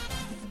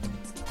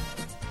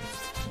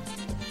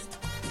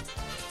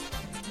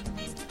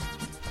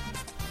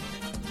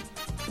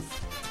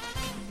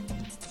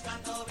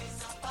 Buscando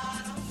visa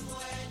para un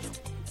sueño.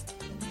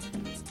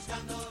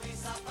 Buscando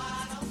visa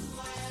para un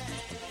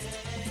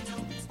sueño.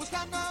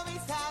 Buscando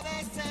visa de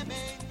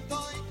cemento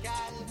y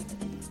cal.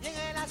 Y en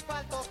el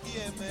asfalto,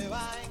 ¿quién me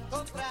va a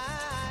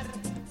encontrar?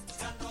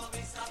 Buscando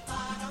visa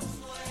para un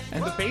sueño.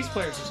 And the bass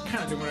player's just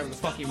kind of doing whatever the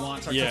fuck he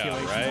wants,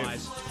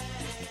 articulation-wise.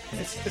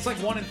 It's like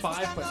 1 in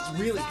 5, but it's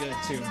really good,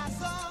 too.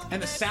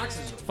 And the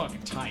saxes are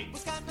fucking tight.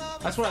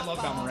 That's what I love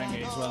about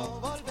merengue as well.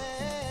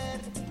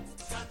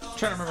 I'm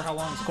trying to remember how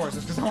long this chorus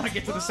is, because I want to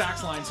get to the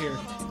sax lines here.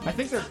 I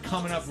think they're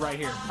coming up right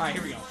here. All right,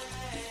 here we go.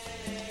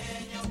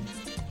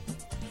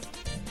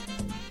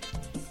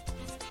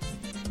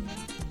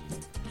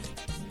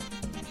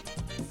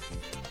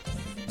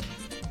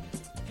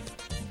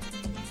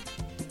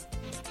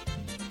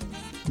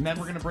 And then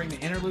we're going to bring the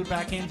interlude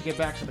back in to get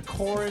back to the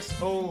chorus.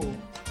 Oh.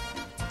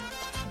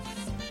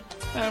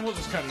 And we'll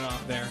just cut it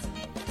off there.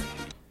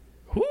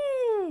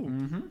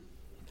 Woo!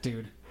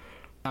 Dude,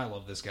 I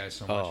love this guy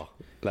so much. Oh,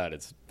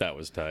 that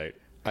was tight.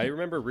 I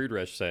remember Rude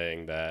Resh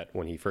saying that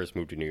when he first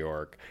moved to New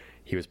York,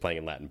 he was playing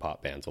in Latin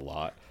pop bands a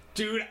lot.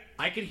 Dude,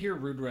 I could hear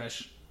Rude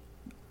Resh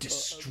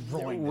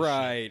destroying this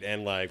Right,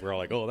 and like we're all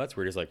like, oh, that's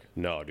weird. He's like,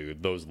 no,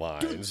 dude, those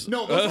lines. shit.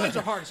 No, those lines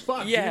are hard as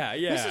fuck. Yeah,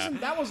 dude. yeah.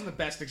 That wasn't the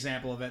best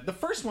example of it. The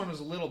first one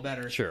was a little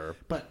better. Sure.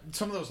 But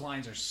some of those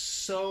lines are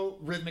so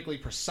rhythmically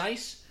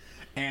precise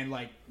and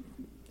like,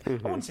 I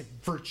wouldn't say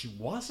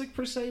virtuosic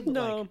per se, but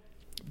No. like,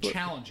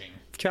 challenging.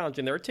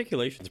 Challenging. Their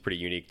articulation's pretty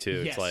unique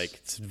too. Yes.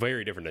 It's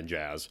very different than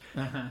jazz.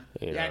 Uh-huh.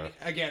 You know? And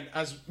again,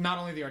 as not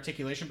only the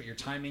articulation, but your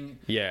timing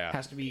Yeah.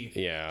 has to be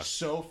Yeah.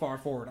 so far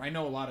forward. I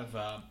know a lot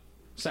of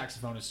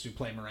saxophonists who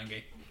play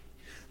merengue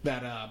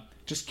that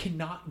just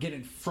cannot get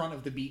in front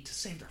of the beat to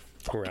save their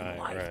fucking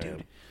life, Right.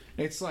 dude.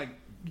 It's like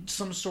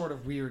some sort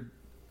of weird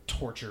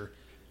torture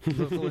to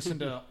listen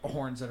to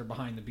horns that are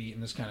behind the beat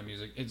in this kind of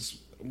music. It's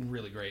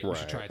really great. You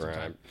should try it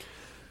sometime.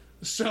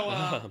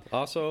 So,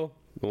 Also,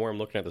 the more I'm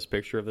looking at this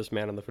picture of this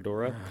man in the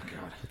fedora, oh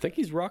god, I think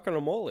he's rocking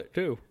a mullet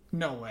too.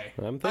 no way.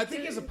 I'm I thinking- think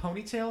he has a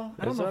ponytail.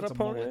 I don't Is know that if it's a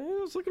pony?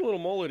 mullet. It's looking a little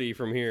mullety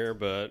from here,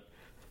 but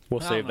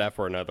we'll save know. that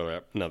for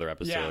another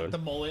episode. Yeah, the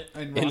mullet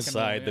and rock and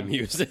Inside the roll, yeah.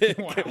 music.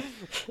 Wow.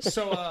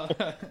 So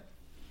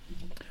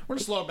we're gonna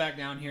slow it back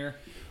down here.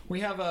 We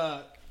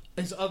have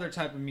his other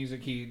type of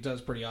music he does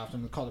pretty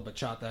often called a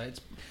bachata.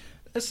 It's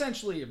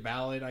essentially a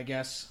ballad, I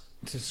guess,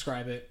 to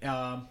describe it.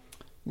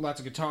 Lots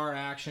of guitar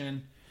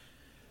action,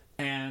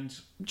 and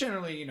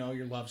generally,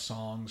 your love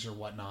songs or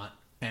whatnot.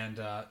 And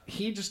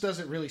he just does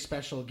it really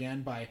special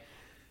again by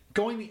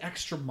going the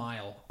extra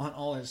mile on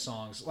all his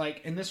songs.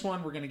 Like in this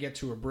one, we're gonna get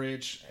to a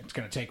bridge. It's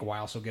gonna take a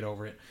while, so get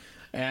over it.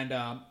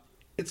 And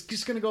it's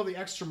just gonna go the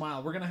extra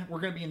mile. We're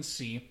gonna be in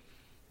C,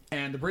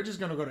 and the bridge is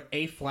gonna go to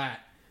A flat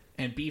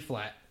and B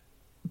flat,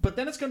 but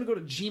then it's gonna go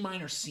to G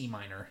minor, C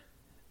minor,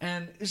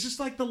 and it's just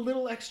like the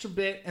little extra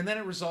bit, and then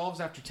it resolves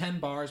after 10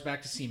 bars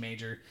back to C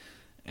major,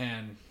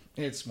 and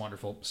it's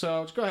wonderful.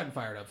 So just go ahead and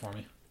fire it up for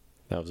me.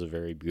 That was a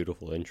very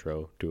beautiful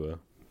intro to a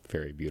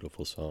very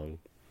beautiful song.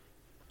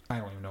 I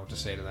don't even know what to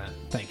say to that.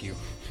 Thank you.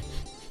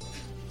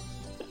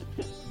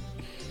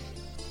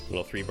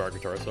 Little 3-bar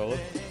guitar solo.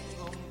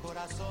 Tengo un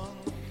corazón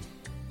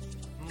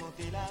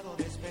mutilado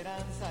de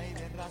esperanza y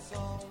de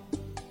razón.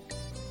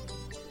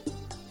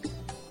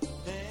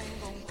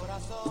 Tengo un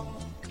corazón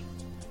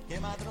que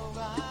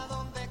madruga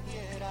donde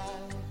quiera.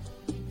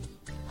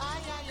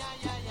 Ay, ay,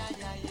 ay, ay, ay,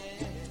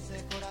 ay,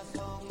 ese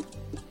corazón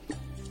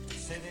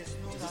se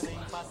desnuda de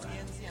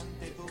impaciencia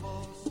ante tu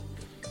voz.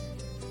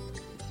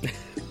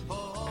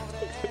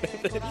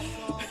 Pobre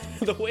corazón.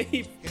 The way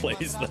he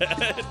plays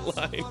that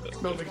line.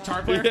 No, the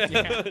guitar player?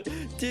 Yeah.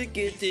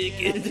 Ticket,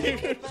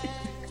 ticket.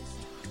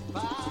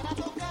 Para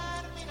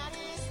tocar mi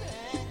nariz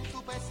en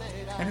tu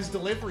pecera. And his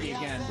delivery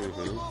again.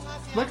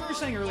 Like we were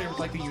saying earlier with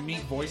like the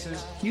unique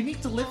voices,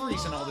 unique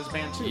deliveries in all this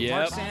band too. Yep.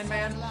 Mark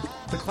Sandman,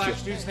 the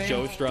Clash dude's name.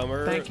 Joe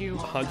Strummer. Thank you.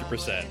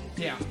 100%.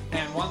 Yeah,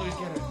 and Juan Luis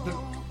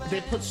Guerra.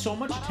 They put so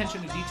much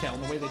attention to detail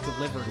in the way they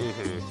deliver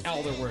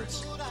all their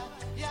words.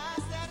 Y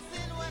hacer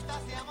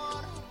siluetas de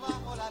amor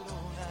bajo la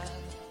luna.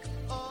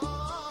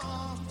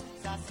 Oh,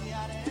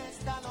 saciar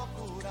esta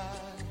locura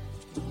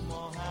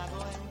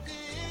mojado en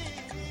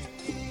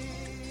ti.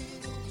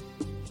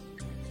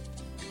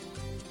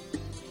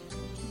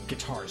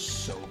 Guitar is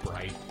so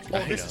bright. Oh,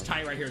 I this know. is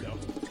tight right here though.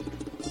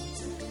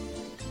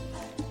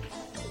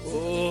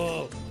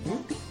 Oh.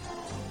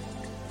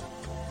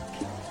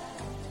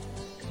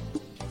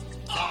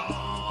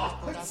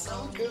 That's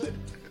so good.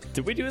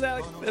 Did we do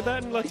that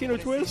in Latino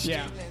Twist?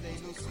 Yeah.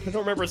 I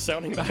don't remember it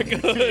sounding that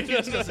good.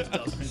 It's 'cause it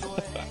doesn't.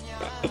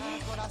 Sueña,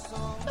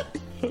 corazón,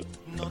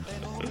 no te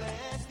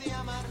nubles de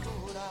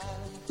amargura.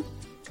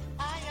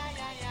 Ay, ay,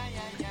 ay, ay,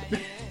 ay,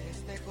 ay,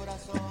 este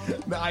corazón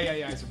The ay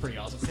ay ay's are pretty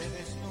awesome. se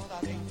desnuda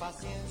de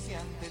impaciencia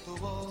ante tu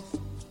voz.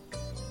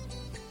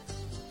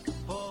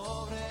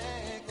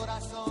 Pobre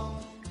corazón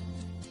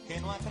que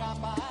no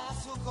atrapa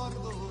su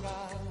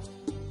cordura.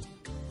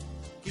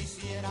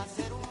 Quisiera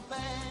ser un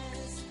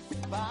pez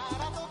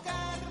para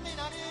tocar mi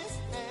nariz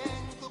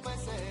en tu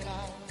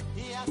pecera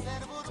y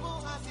hacer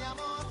burbujas de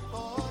amor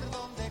por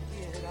donde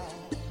quiera.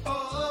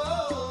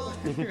 Oh,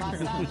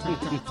 pasar la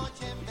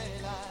noche en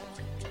vela,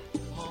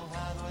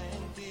 mojado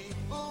en ti.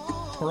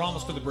 We're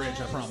almost to the bridge,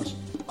 I promise.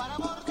 Para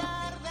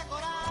bordar de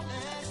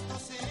corales tu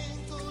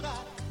cintura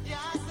y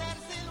hacer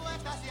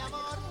siluetas de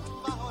amor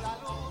bajo la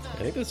luna.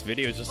 I think this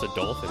video is just a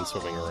dolphin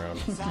swimming around.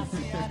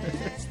 Saciar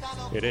esta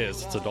locura It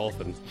is. It's a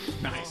dolphin.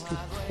 Nice.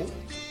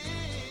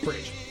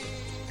 Bridge.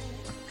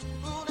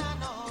 una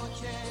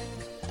noche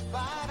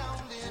para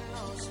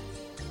hundirnos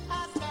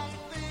hasta el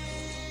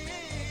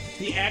fin.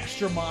 The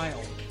extra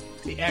mile.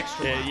 The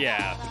extra mile.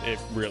 Yeah,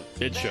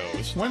 it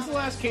shows. When's the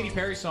last Katy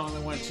Perry song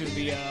that went to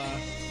the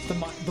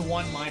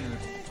one minor?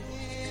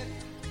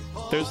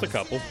 There's a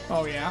couple.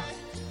 Oh yeah.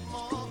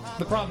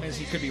 The problem is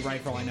he could be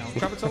right for all I know.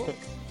 Trumpet solo?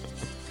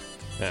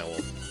 Now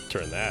we'll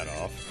turn that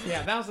off.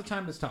 Yeah, that was the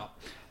time to stop.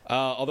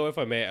 Although, if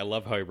I may, I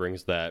love how he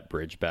brings that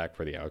bridge back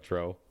for the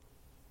outro.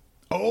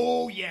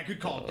 Oh yeah, good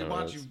call. Why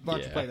don't you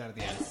yeah. play that at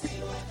the end?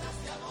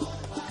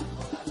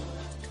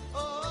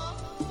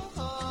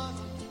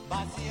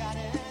 Vaciar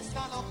esta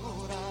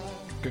locura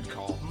Good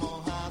call.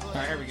 mojado All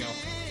right, here we go.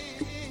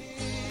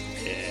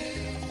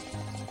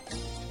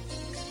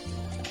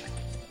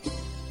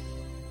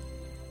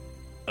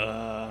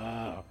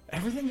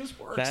 Everything just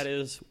works. That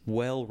is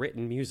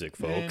well-written music,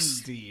 folks.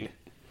 Indeed.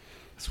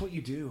 That's what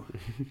you do.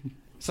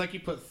 It's like you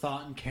put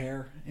thought and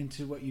care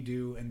into what you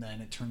do, and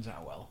then it turns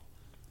out well.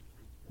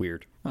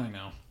 Weird. I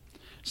know.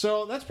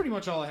 So that's pretty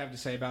much all I have to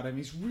say about him.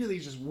 He's really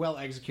just well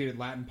executed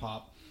Latin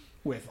pop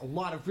with a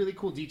lot of really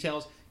cool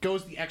details.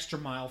 Goes the extra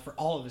mile for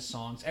all of his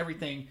songs.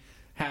 Everything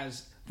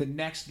has the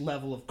next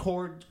level of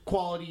chord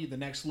quality, the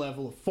next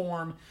level of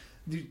form,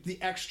 the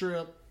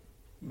extra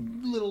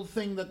little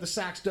thing that the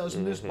sax does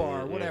in this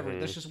bar, whatever.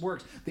 This just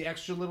works. The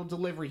extra little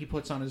delivery he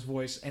puts on his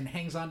voice and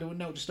hangs onto a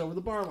note just over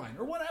the bar line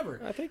or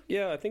whatever. I think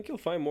you'll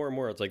find more and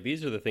more. It's like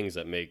these are the things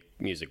that make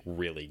music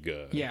really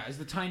good. Yeah, is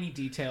the tiny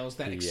details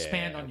that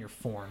expand on your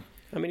form.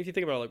 I mean, if you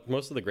think about like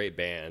most of the great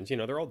bands,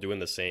 they're all doing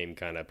the same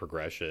kind of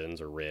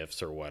progressions or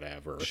riffs or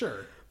whatever.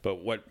 Sure.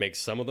 But what makes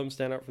some of them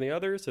stand out from the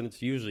others, and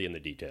it's usually in the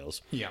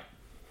details. Yeah.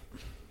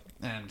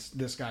 And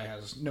this guy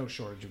has no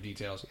shortage of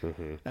details.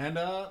 And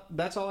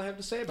that's all I have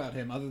to say about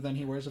him, other than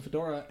he wears a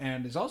fedora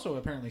and is also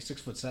apparently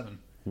 6'7".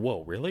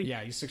 Whoa, really?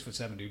 Yeah, he's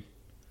 6'7", dude.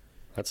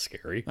 That's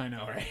scary. I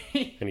know, right?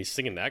 And he's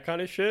singing that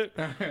kind of shit?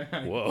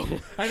 Whoa.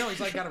 I know, he's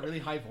like got a really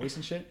high voice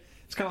and shit.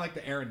 It's kind of like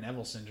the Aaron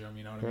Neville syndrome,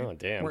 you know what I mean? Oh,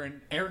 damn.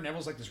 Where Aaron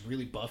Neville's like this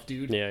really buff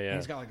dude. Yeah. And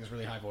he's got like this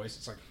really high voice.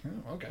 It's like,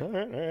 oh, okay. All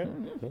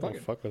right. Fuck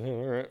it. Fuck with him.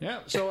 All right. Yeah,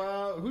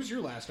 so who's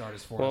your last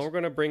artist for Well, us? we're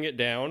going to bring it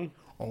down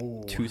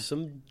Oh, to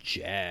some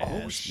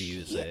jazz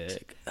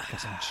music. got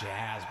some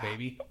jazz,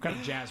 baby. What kind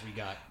of jazz we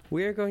got?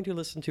 We are going to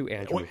listen to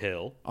Andrew Wait.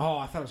 Hill. Oh,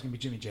 I thought it was going to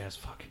be Jimmy Jazz.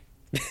 Fuck.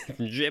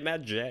 Jim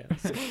at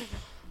Jazz.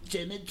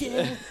 Jimmy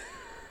Jazz.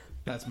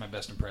 That's my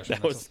best impression.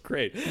 That was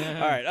great.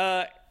 All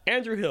right.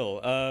 Andrew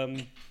Hill.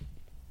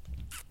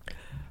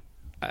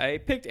 I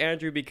picked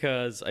Andrew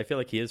because I feel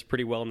like he is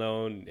pretty well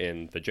known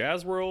in the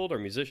jazz world or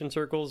musician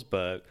circles,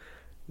 but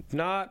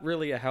not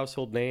really a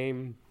household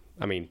name.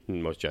 I mean,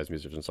 most jazz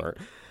musicians aren't.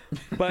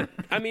 But,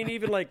 I mean,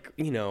 even like,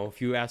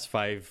 if you ask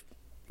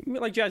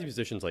like jazz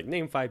musicians, like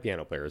name 5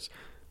 piano players,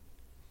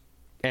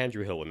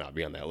 Andrew Hill would not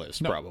be on that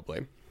list,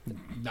 probably.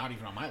 Not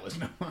even on my list,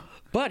 no.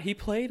 But he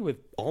played with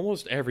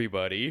almost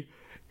everybody.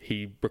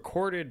 He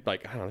recorded,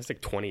 like, I don't know, it's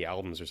like 20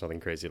 albums or something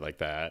crazy like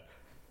that.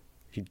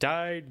 He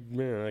died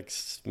like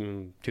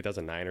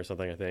 2009 or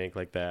something, I think,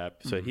 like that.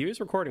 So he was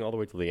recording all the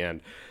way till the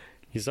end.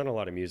 He's done a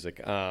lot of music.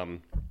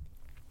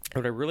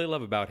 What I really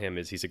love about him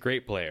is he's a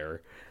great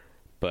player,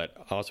 but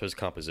also his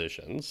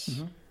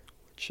compositions,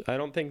 which I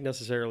don't think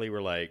necessarily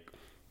were like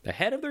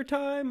ahead of their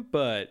time,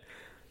 but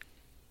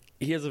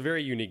he has a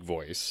very unique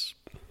voice.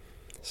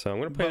 So I'm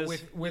going to play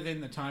this. Within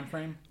the time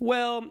frame?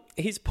 Well,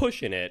 he's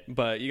pushing it,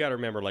 but you got to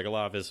remember, like, a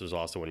lot of this was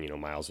also when,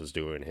 Miles was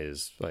doing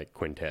his, like,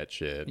 quintet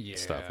shit,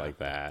 stuff like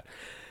that.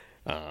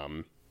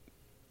 I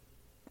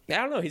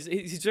don't know. He's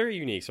very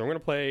unique. So I'm going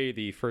to play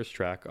the first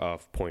track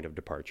off Point of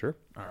Departure.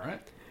 All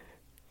right.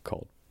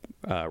 Called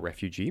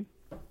Refugee.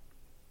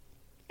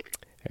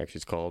 Actually,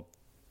 it's called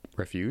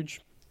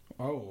Refuge.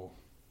 Oh.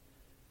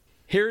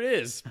 Here it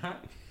is.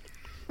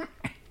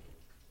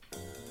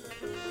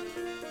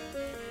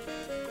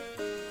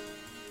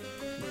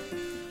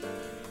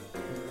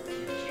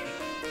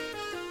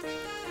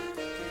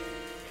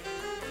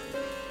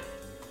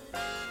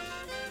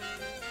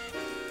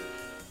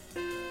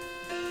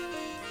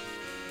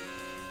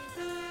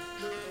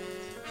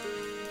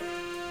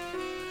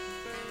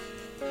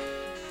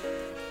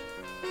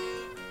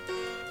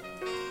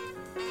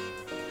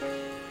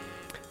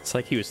 It's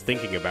like he was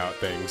thinking about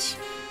things.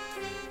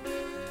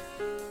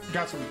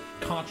 Got some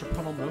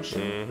contrapuntal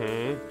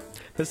motion.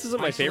 This isn't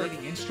my favorite.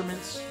 Isolating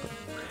instruments.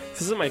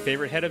 This isn't my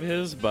favorite head of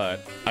his,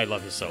 but I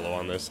love his solo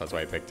on this. That's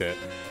why I picked it.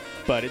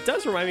 But it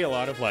does remind me a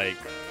lot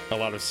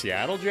of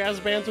Seattle jazz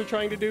bands are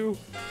trying to do.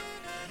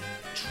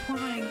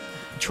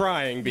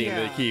 Trying being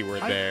the key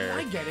word there.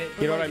 I get it.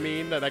 You know what I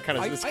mean? That kind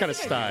of this kind of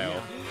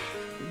style.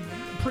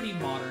 Pretty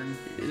modern.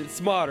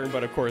 It's modern,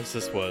 but of course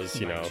this was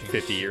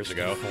 50 years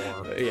ago.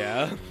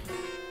 Yeah.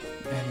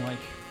 And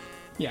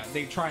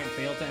they try and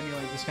fail to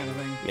emulate this kind of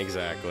thing.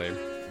 Exactly.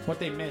 What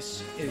they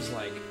miss is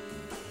like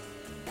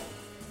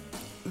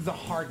the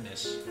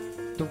hardness,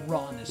 the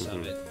rawness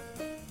of it.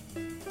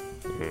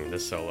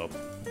 This solo.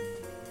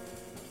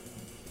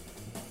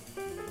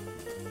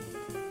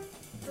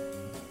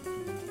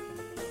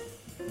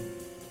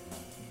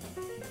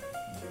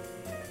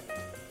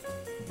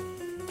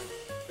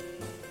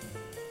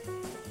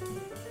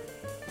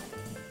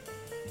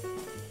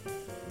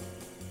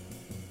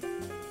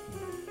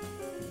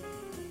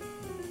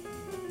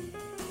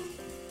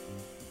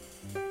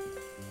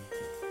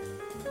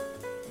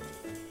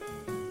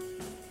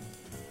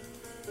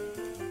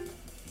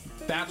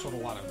 That's what a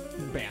lot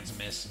of bands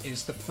miss,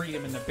 is the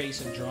freedom in the bass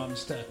and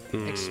drums to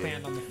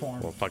expand on the form.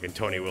 Well, fucking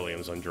Tony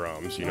Williams on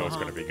drums. You know it's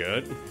going to be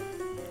good.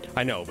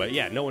 I know, but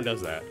yeah, no one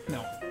does that.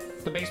 No.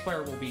 The bass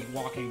player will be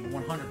walking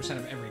 100%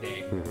 of every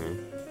day.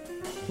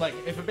 Like,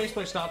 if a bass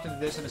player stopped into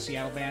this in a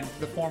Seattle band,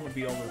 the form would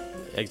be over.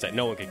 Exactly.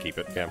 No one could keep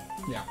it. Yeah.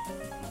 Yeah.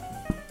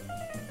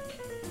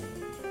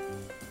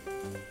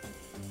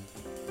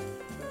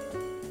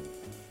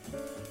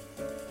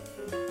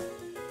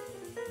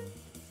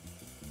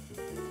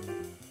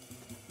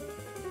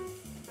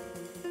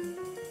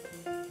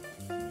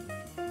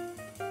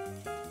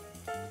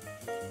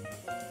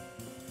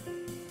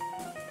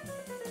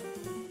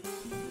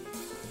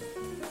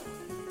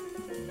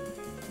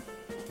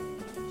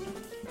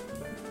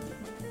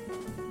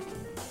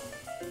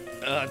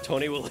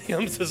 Tony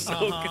Williams is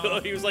so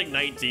good. He was like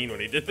 19 when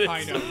he did this.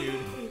 I know, dude.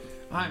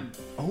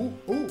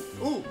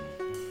 Ooh.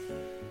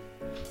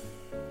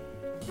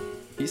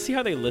 You see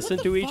how they listen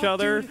to each fuck,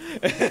 other?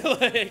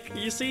 Like,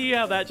 you see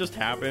how that just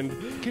happened?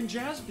 Can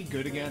jazz be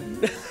good again?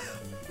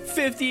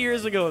 50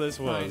 years ago this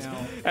was. I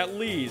know. At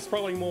least,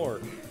 probably more.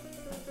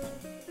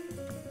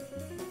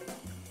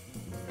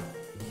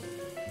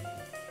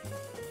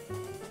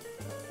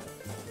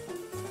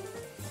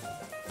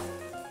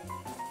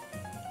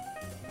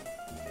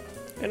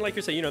 And like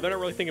you're saying, they're not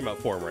really thinking about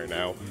form right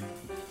now.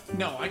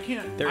 No, I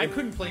can't. I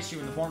couldn't place you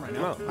in the form right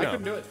now. No, I no.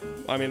 couldn't do it.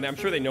 I mean, I'm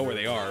sure they know where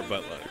they are,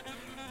 but like...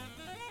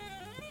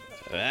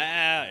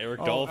 Eric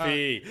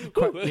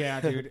Dolphy.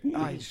 Yeah, dude.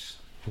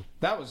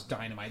 That was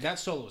dynamite. That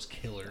solo was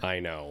killer.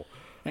 I know.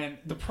 And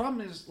the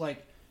problem is,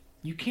 like,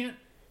 you can't...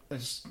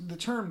 The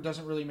term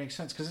doesn't really make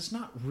sense because it's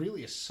not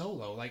really a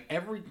solo. Like,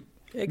 every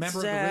member of the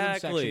rhythm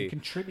section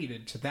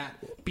contributed to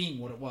that being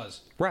what it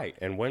was. Right.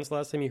 And when's the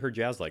last time you heard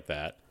jazz like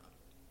that?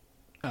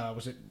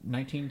 Was it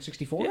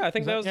 1964? Yeah, I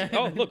think that was...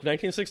 Oh, look,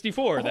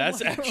 1964.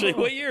 That's actually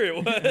what year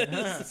it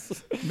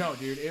was. No,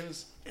 dude,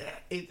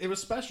 it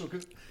was special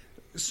because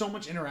so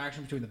much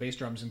interaction between the bass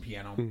drums and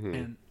piano,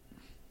 and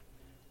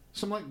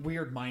some like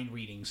weird mind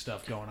reading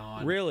stuff going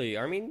on. Really?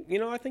 I mean,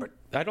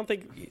 I don't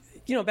think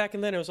back in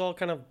then it was all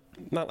kind of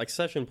not like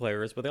session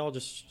players, but they all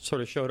just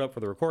sort of showed up for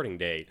the recording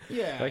date.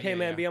 Yeah. Like, hey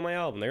man, be on my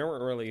album. They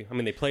weren't really. I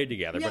mean, they played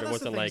together, Yeah, but it that's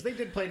wasn't the thing, like they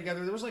did play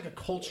together. There was like a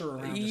culture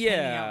around just hanging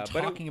yeah, out,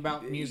 but talking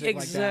about music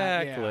exactly.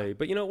 like that. Yeah.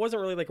 But it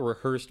wasn't really like a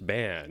rehearsed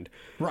band.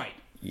 Right.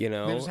 They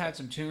just had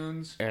some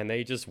tunes. And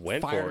they just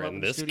went Fired for it, up in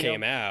and the this studio.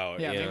 came out.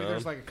 Yeah, you maybe know?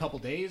 there's like a couple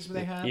days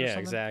they had. Yeah, or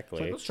something. exactly.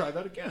 It's like, let's try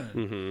that again.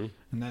 Mm-hmm.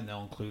 And then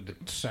they'll include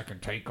the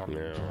second take on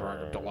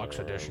the deluxe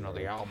edition of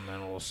the album,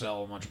 and it'll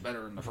sell much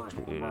better than the first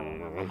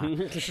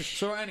one.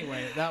 So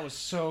anyway, that was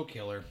so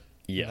killer.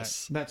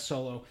 Yes. That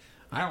solo.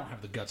 I don't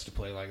have the guts to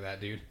play like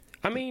that, dude.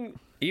 I mean,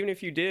 even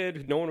if you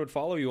did, no one would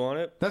follow you on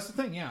it. That's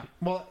the thing, yeah.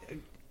 Well,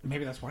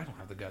 maybe that's why I don't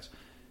have the guts.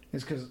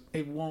 It's because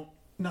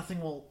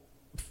nothing will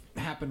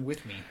happen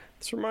with me.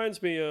 This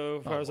reminds me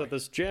of I was at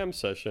this jam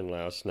session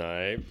last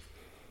night,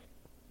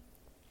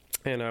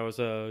 and I was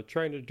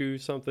trying to do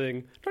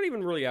something not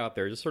even really out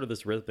there, just sort of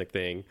this rhythmic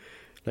thing.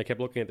 And I kept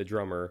looking at the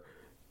drummer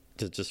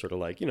to just sort of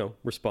like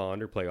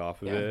respond or play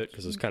off of it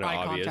because it's kind of Eye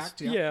obvious.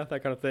 contact, yeah,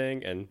 that kind of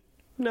thing. And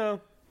no,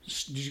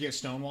 did you get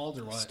stonewalled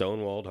or what?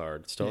 Stonewalled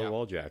hard,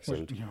 Stonewall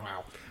Jackson.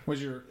 Wow.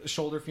 Was your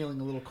shoulder feeling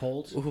a little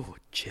cold? Ooh,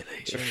 chilly.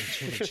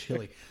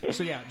 Chilly.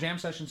 So yeah, jam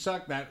session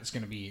sucked. That is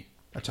going to be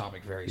a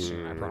topic very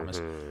soon, I promise.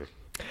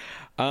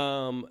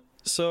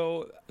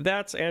 So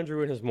that's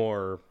Andrew and his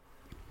more,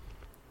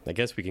 I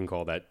guess we can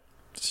call that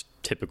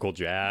typical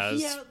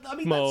jazz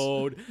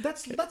mode.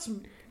 That's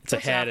it's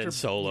ahead and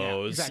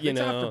solos, yeah, exactly. It's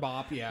after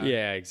bop, yeah.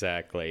 Yeah,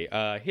 exactly.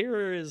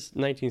 Here is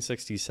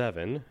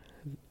 1967.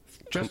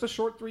 Just a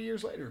short 3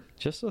 years later.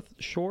 Just a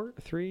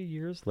short 3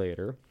 years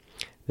later.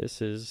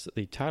 This is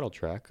the title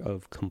track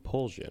of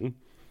Compulsion.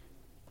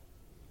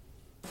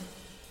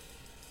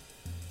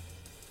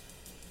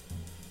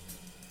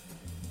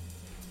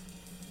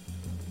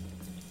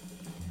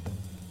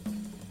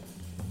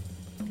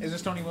 Is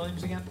this Tony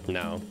Williams again?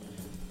 No.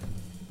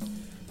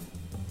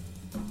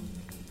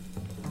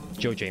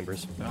 Joe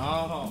Chambers.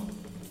 Oh.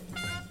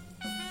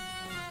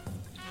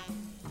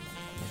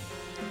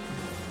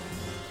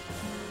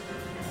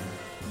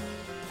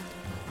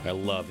 I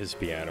love his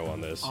piano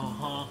on this.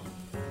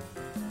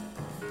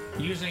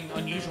 Using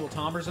unusual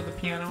timbres of the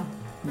piano,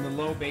 and the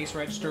low bass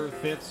register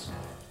fits.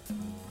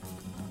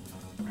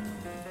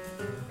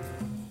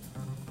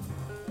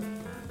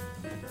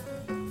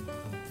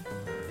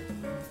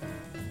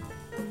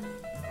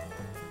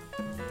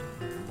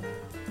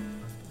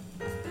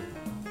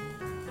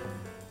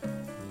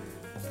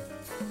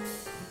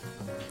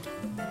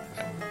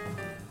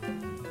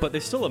 But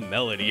there's still a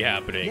melody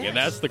happening, Yes. and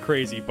that's the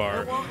crazy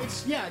part. Well,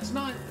 it's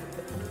not,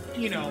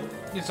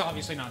 it's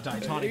obviously not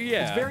diatonic.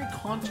 Yeah. It's very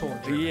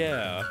contoured.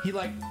 Yeah. He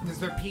there's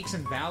there peaks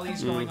and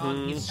valleys going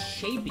on. He's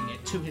shaping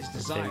it to his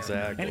desire.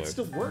 Exactly. And it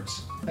still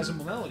works as a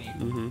melody.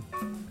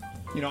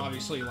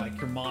 Obviously, like,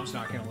 your mom's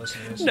not going to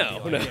listen to this.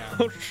 No, and be no. like,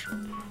 yeah.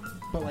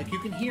 But, like, you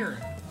can hear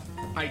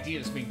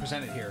ideas being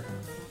presented here.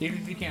 Even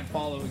if you can't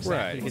follow exactly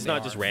Right. what He's they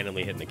not are. just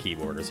randomly hitting the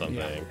keyboard or something.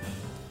 Yeah.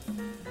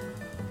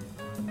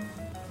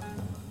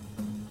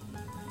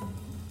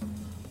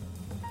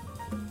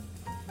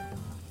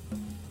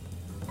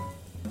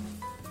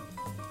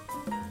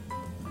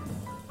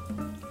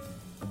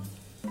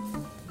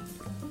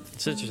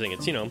 It's interesting.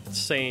 It's,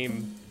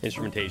 same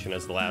instrumentation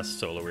as the last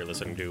solo we were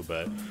listening to,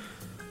 but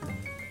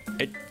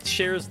it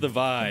shares the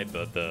vibe,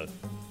 but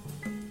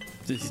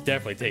he's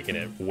definitely taking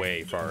it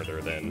way farther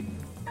than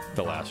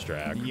the last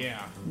track.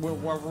 Yeah. We're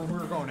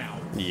going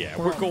out. Yeah,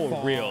 we're going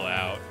far. real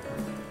out.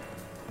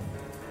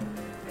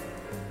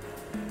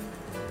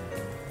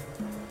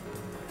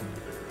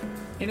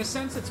 In a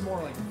sense, it's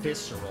more like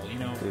visceral,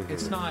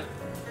 It's not...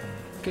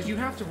 Because you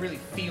have to really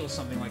feel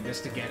something like this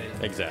to get it.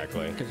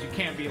 Exactly. Because you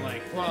can't be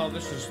like, well,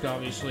 this is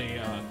obviously,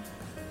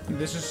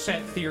 This is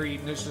set theory.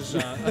 This is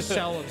a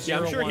cell of Yeah,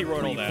 0, I'm sure he 1,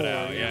 wrote all 3, that 4,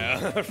 out.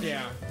 Yeah.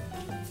 Yeah.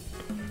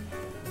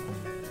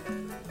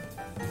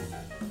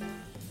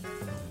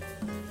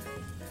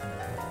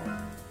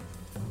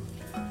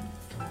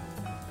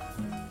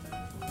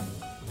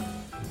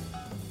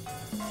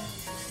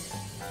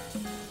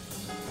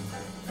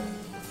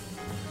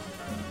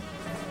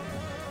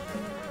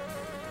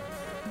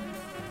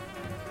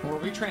 Were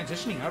we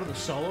transitioning out of the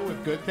solo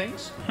with good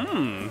things?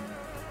 I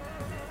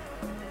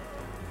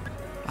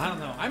don't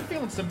know. I'm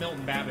feeling some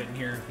Milton Babbitt in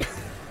here.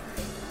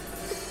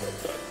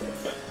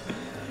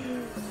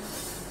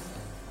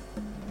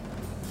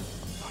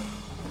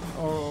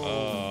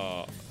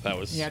 Oh. That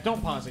was. Yeah,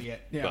 don't pause it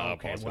yet. Yeah, I'll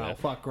okay, pause well, it.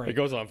 fuck, It great.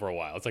 goes on for a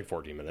while. It's like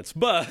 14 minutes.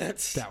 But,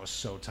 That was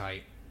so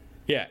tight.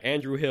 yeah,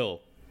 Andrew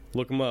Hill.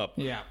 Look him up.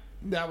 Yeah,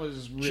 that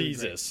was really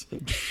Jesus.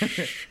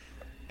 great.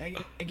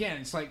 Again,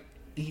 it's like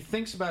he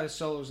thinks about his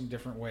solos in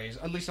different ways,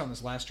 at least on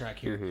this last track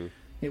here. Mm-hmm.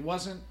 It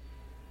wasn't,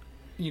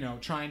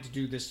 trying to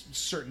do this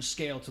certain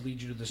scale to lead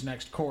you to this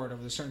next chord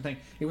over this certain thing.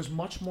 It was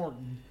much more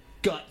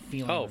gut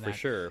feeling. Oh, than for that.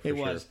 sure, for It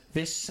was, sure.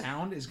 this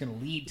sound is going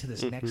to lead to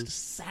this next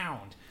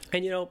sound.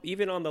 And,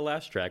 even on the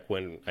last track,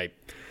 when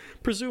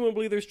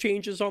presumably there's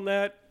changes on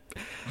that.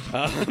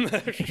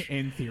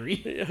 In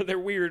theory. Yeah, they're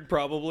weird,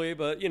 probably,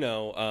 but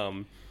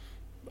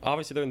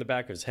obviously they're in the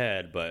back of his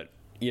head. But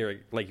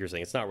like you're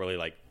saying, it's not really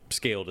like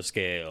scale to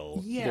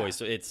scale voice.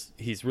 So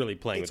he's really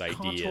playing It's with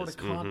ideas.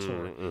 contour to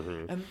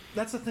contour. And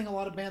that's the thing a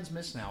lot of bands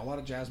miss now. A lot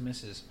of jazz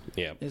misses.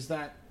 Yeah. Is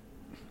that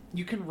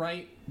you can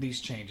write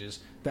these changes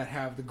that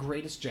have the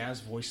greatest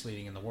jazz voice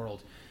leading in the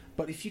world.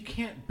 But if you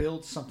can't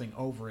build something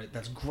over it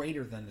that's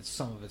greater than the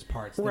sum of its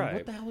parts, then Right.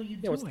 what the hell are you doing?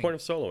 Yeah, what's the point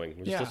of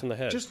soloing? Just listen to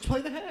the head. Just play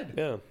the head.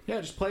 Yeah.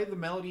 Yeah, just play the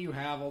melody you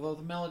have, although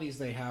the melodies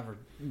they have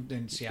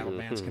in Seattle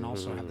bands can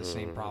also have the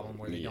same problem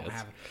where they don't Yes.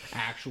 have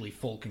actually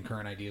full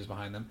concurrent ideas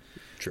behind them.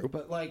 True.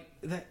 But like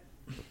that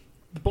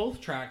both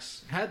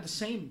tracks had the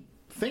same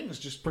things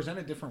just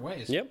presented different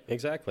ways. Yep,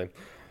 exactly.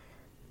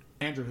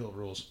 Andrew Hill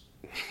rules.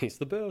 He's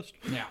the best.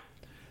 Yeah.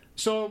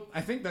 So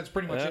I think that's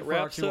pretty much That it for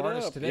our wraps two it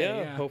artists up. today.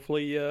 Yeah,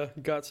 hopefully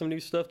got some new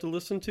stuff to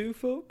listen to,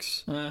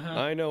 folks. Uh-huh.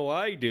 I know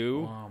I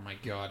do. Oh my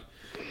god.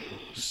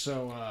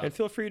 So And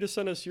feel free to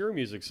send us your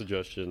music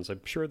suggestions.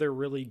 I'm sure they're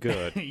really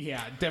good.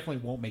 yeah, it definitely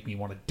won't make me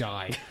want to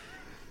die.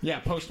 Yeah,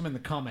 post them in the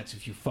comments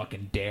if you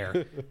fucking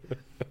dare.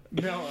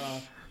 No,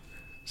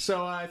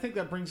 so I think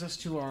that brings us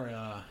to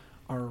our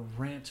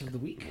rant of the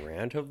week.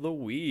 Rant of the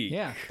week.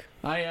 Yeah,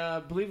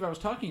 I believe I was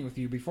talking with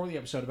you before the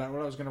episode about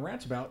what I was going to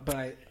rant about, but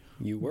I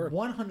You were.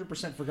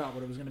 100% forgot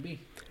what it was going to be.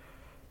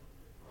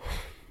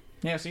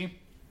 Yeah, see?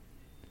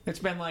 It's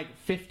been like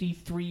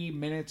 53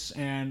 minutes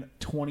and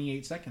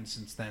 28 seconds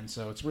since then,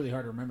 so it's really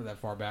hard to remember that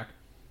far back.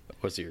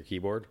 Was it your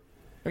keyboard?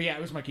 Oh, yeah,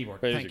 it was my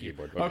keyboard. It is Thank your you.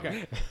 keyboard. Okay.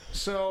 Okay.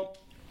 So,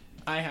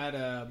 I had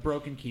a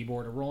broken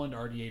keyboard, a Roland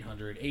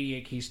RD800,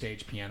 88 key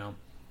stage piano.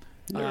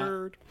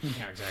 Nerd.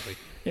 Yeah, exactly.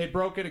 It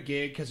broke at a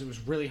gig because it was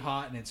really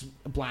hot and it's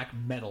black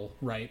metal,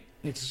 right?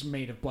 It's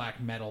made of black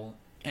metal.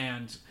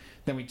 And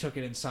then we took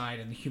it inside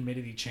and the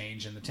humidity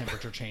change and the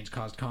temperature change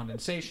caused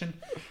condensation.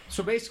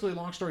 So basically,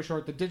 long story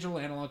short, the digital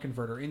analog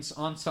converter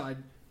inside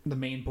the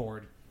main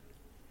board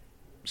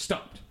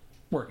stopped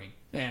working.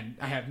 And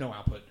I had no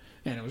output.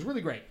 And it was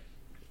really great.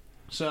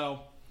 So,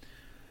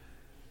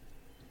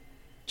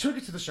 took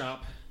it to the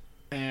shop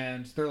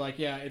and they're like,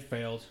 yeah, it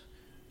failed.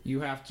 You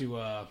have to,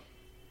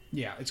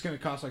 it's going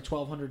to cost like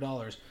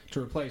 $1,200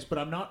 to replace, but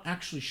I'm not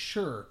actually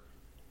sure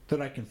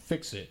that I can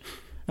fix it.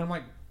 And I'm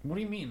like, what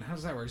do you mean? How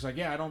does that work? He's like,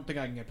 yeah, I don't think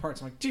I can get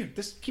parts. I'm like, dude,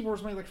 this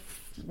keyboard was made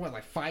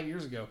like 5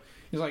 years ago.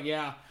 He's like,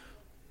 yeah,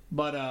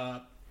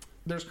 but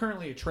there's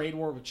currently a trade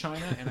war with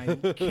China, and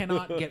I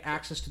cannot get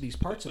access to these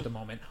parts at the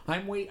moment.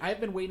 I've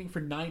been waiting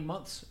for 9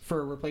 months for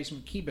a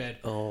replacement keybed.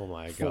 Oh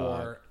my for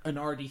god. an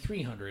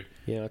RD300.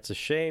 Yeah, it's a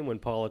shame when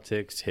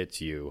politics hits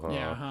you, huh?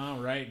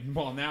 Yeah, right.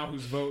 Well, now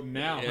who's voting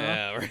now?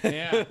 Yeah, huh? right.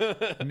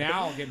 Yeah.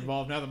 Now I'll get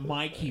involved. Now that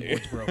my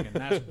keyboard's broken.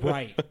 That's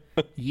right.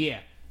 Yeah.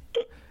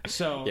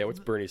 So Yeah,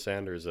 what's Bernie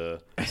Sanders'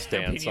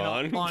 stance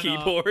opinion on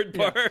keyboard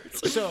yeah.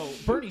 parts? So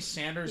Bernie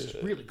Sanders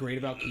is really great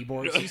about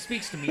keyboards. He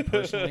speaks to me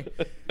personally.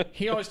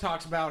 He always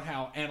talks about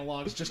how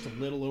analog's just a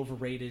little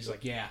overrated. He's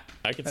like, yeah.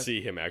 I could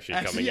see him actually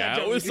Actually, coming yeah,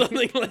 out with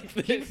totally. something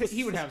like this.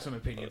 He would have some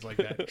opinions like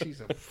that.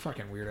 He's a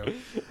fucking weirdo.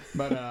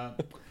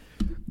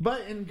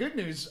 But in good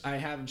news, I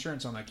have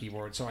insurance on that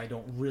keyboard, so I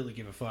don't really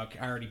give a fuck.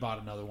 I already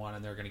bought another one,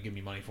 and they're going to give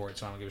me money for it,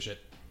 so I don't give a shit.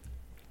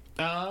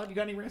 You got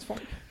any rants for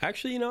me?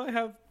 Actually,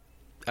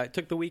 I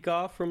took the week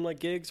off from like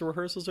gigs or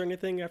rehearsals or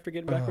anything after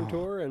getting back from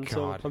tour, and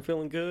God. so I'm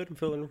feeling good. I'm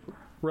feeling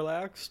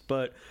relaxed.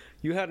 But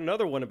you had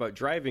another one about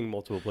driving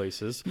multiple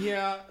places.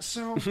 Yeah,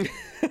 so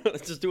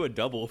Let's just do a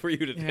double for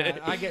you today.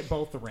 yeah, I get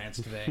both the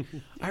rants today.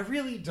 I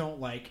really don't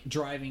like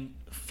driving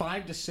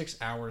 5 to 6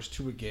 hours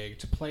to a gig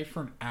to play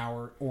for an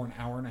hour or an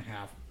hour and a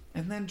half,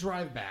 and then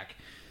drive back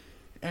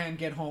and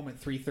get home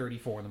at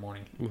 3:34 in the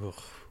morning. Ugh.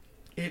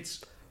 It's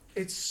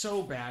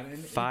so bad. And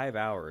 5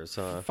 hours,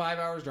 huh? 5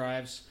 hours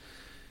drives.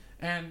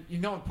 And you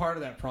know what part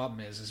of that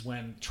problem is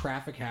when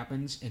traffic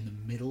happens in the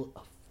middle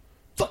of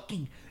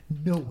fucking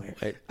nowhere.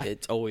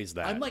 It's always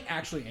that. I'm like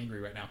actually angry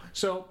right now.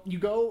 So you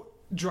go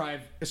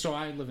drive. So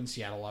I live in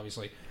Seattle,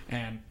 obviously,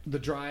 and the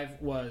drive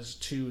was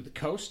to the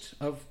coast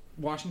of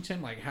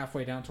Washington, like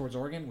halfway down towards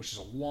Oregon, which is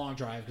a long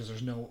drive because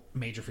there's no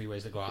major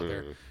freeways that go out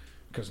there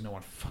because no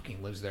one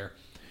fucking lives there.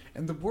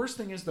 And the worst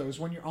thing is, though, is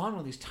when you're on one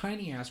of these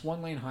tiny ass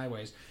 1-lane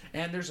highways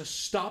and there's a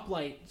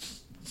stoplight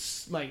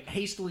like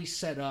hastily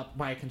set up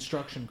by a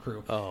construction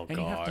crew, Oh, and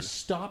you have to God.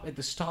 stop at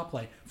the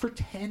stoplight for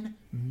 10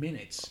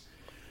 minutes,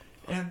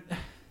 and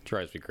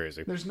Drives me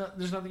crazy. there's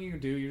nothing you can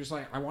do. You're just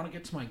like, I want to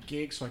get to my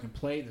gig so I can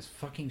play this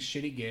fucking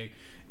shitty gig,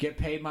 get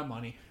paid my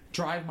money,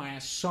 drive my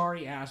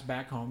sorry ass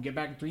back home, get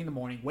back at 3 in the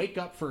morning, wake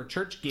up for a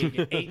church gig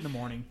at 8 in the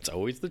morning. It's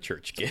always the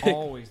church gig.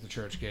 Always the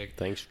church gig.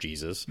 Thanks,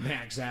 Jesus.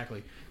 Yeah,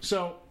 exactly.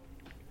 So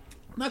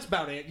that's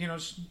about it. You know,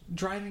 just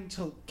driving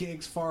to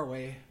gigs far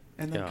away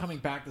and then Yeah. coming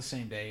back the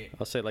same day.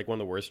 I'll say like one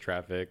of the worst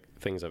traffic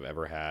things I've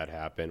ever had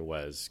happen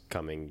was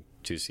coming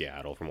to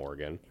Seattle from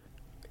Oregon.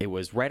 It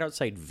was right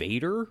outside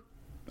Vader,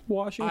 I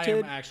Washington.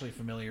 am actually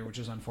familiar, which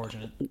is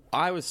unfortunate.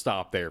 I was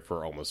stopped there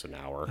for almost an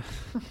hour.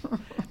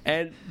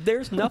 And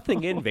there's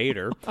nothing in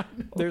Vader.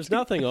 There's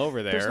nothing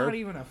over There's there. not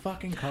even a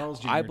fucking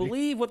Carl's Jr. I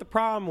believe what the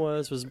problem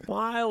was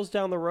miles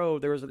down the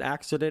road there was an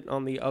accident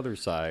on the other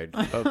side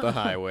of the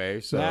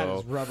highway. So that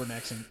is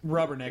rubbernecking. to the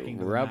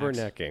max.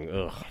 rubbernecking.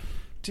 Ugh.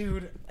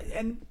 Dude,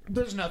 and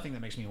there's nothing that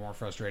makes me more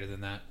frustrated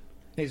than that.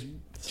 Is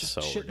just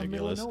So shit in the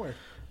middle of ridiculous. nowhere.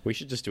 We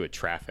should just do a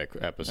traffic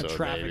episode,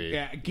 Traffic, maybe.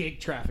 yeah,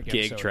 gig traffic.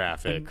 Gig episode.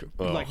 traffic.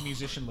 And, like Ugh.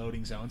 musician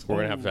loading zones.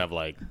 We're gonna have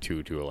like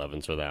 2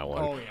 211s for that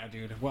one. Oh yeah,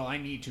 dude. Well, I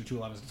need 2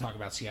 211s to talk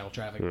about Seattle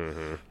traffic,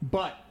 Mm-hmm.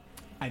 but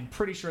I'm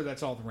pretty sure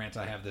that's all the rants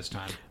I have this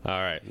time. All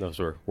right, those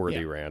were worthy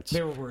Yeah, rants.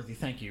 They were worthy.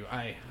 Thank you.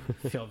 I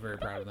feel very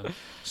proud of them.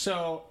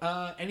 So,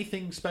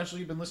 anything special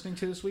you've been listening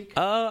to this week?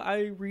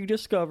 I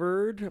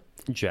rediscovered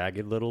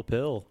Jagged Little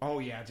Pill. Oh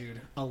yeah,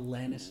 dude.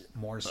 Alanis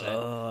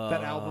Morissette.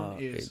 That album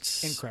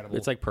is incredible.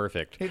 It's like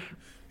perfect.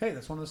 Hey,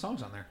 that's one of the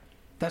songs on there.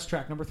 That's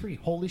track number 3.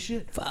 Holy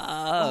shit. Fuck.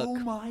 Oh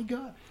my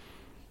god.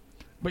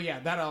 But yeah,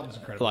 that album's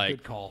incredible. Like-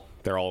 Good call.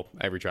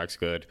 Every track's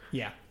good.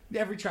 Yeah.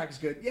 Every track is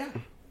good. Yeah.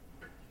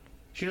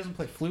 She doesn't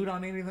play flute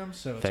on any of them,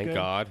 so it's Thank good.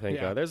 God. Thank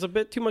Yeah. God. There's a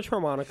bit too much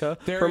harmonica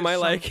There for is my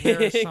some, liking.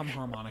 There is some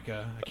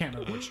harmonica. I can't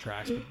remember which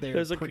tracks, but they're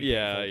There's pretty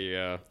yeah, beautiful.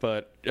 yeah.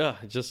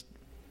 But just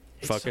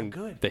It's so fucking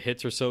good. the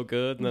hits are so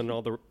good, and then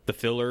all the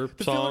filler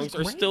The songs filler's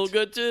are great. still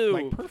good too.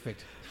 Like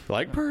perfect.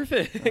 Like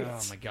perfect.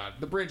 Oh my god,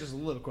 the bridge is a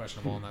little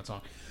questionable on that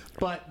song,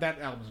 but that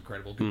album's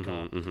incredible. Good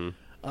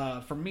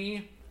call. For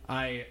me,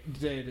 I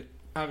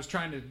was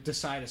trying to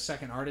decide a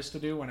second artist to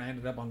do when I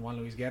ended up on Juan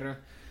Luis Guerra,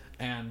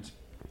 and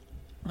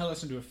I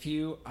listened to a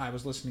few. I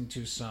was listening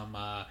to some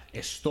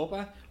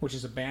Estopa, which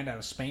is a band out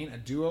of Spain, a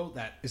duo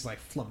that is like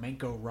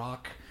flamenco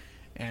rock,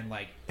 and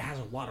like has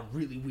a lot of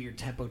really weird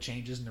tempo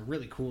changes, and they're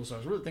really cool. So I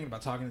was really thinking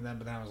about talking to them,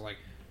 but then I was like,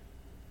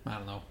 I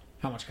don't know,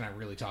 how much can I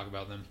really talk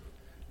about them?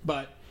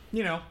 But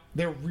you know,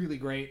 they're really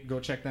great. Go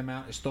check them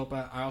out.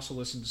 Estopa. I also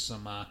listened to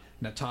some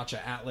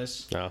Natasha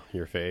Atlas. Oh,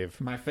 your fave.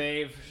 My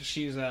fave.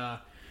 She's I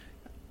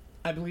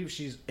believe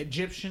she's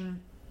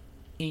Egyptian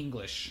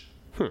English.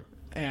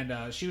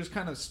 And she was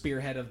kind of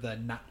spearhead of the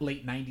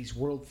late 90s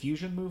world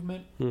fusion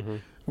movement,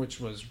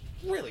 which was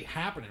really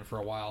happening for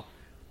a while.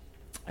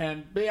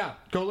 But yeah,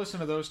 go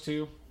listen to those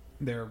two.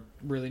 They're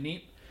really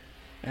neat.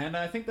 And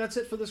I think that's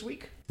it for this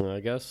week. I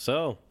guess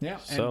so. Yeah.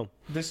 So, And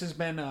this has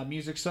been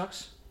Music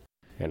Sucks.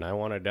 and I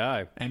want to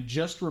die. And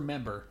just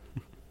remember,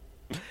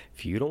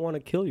 If you don't want to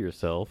kill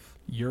yourself,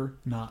 you're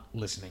not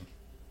listening.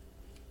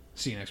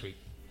 See you next week.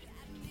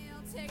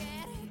 Meal ticket.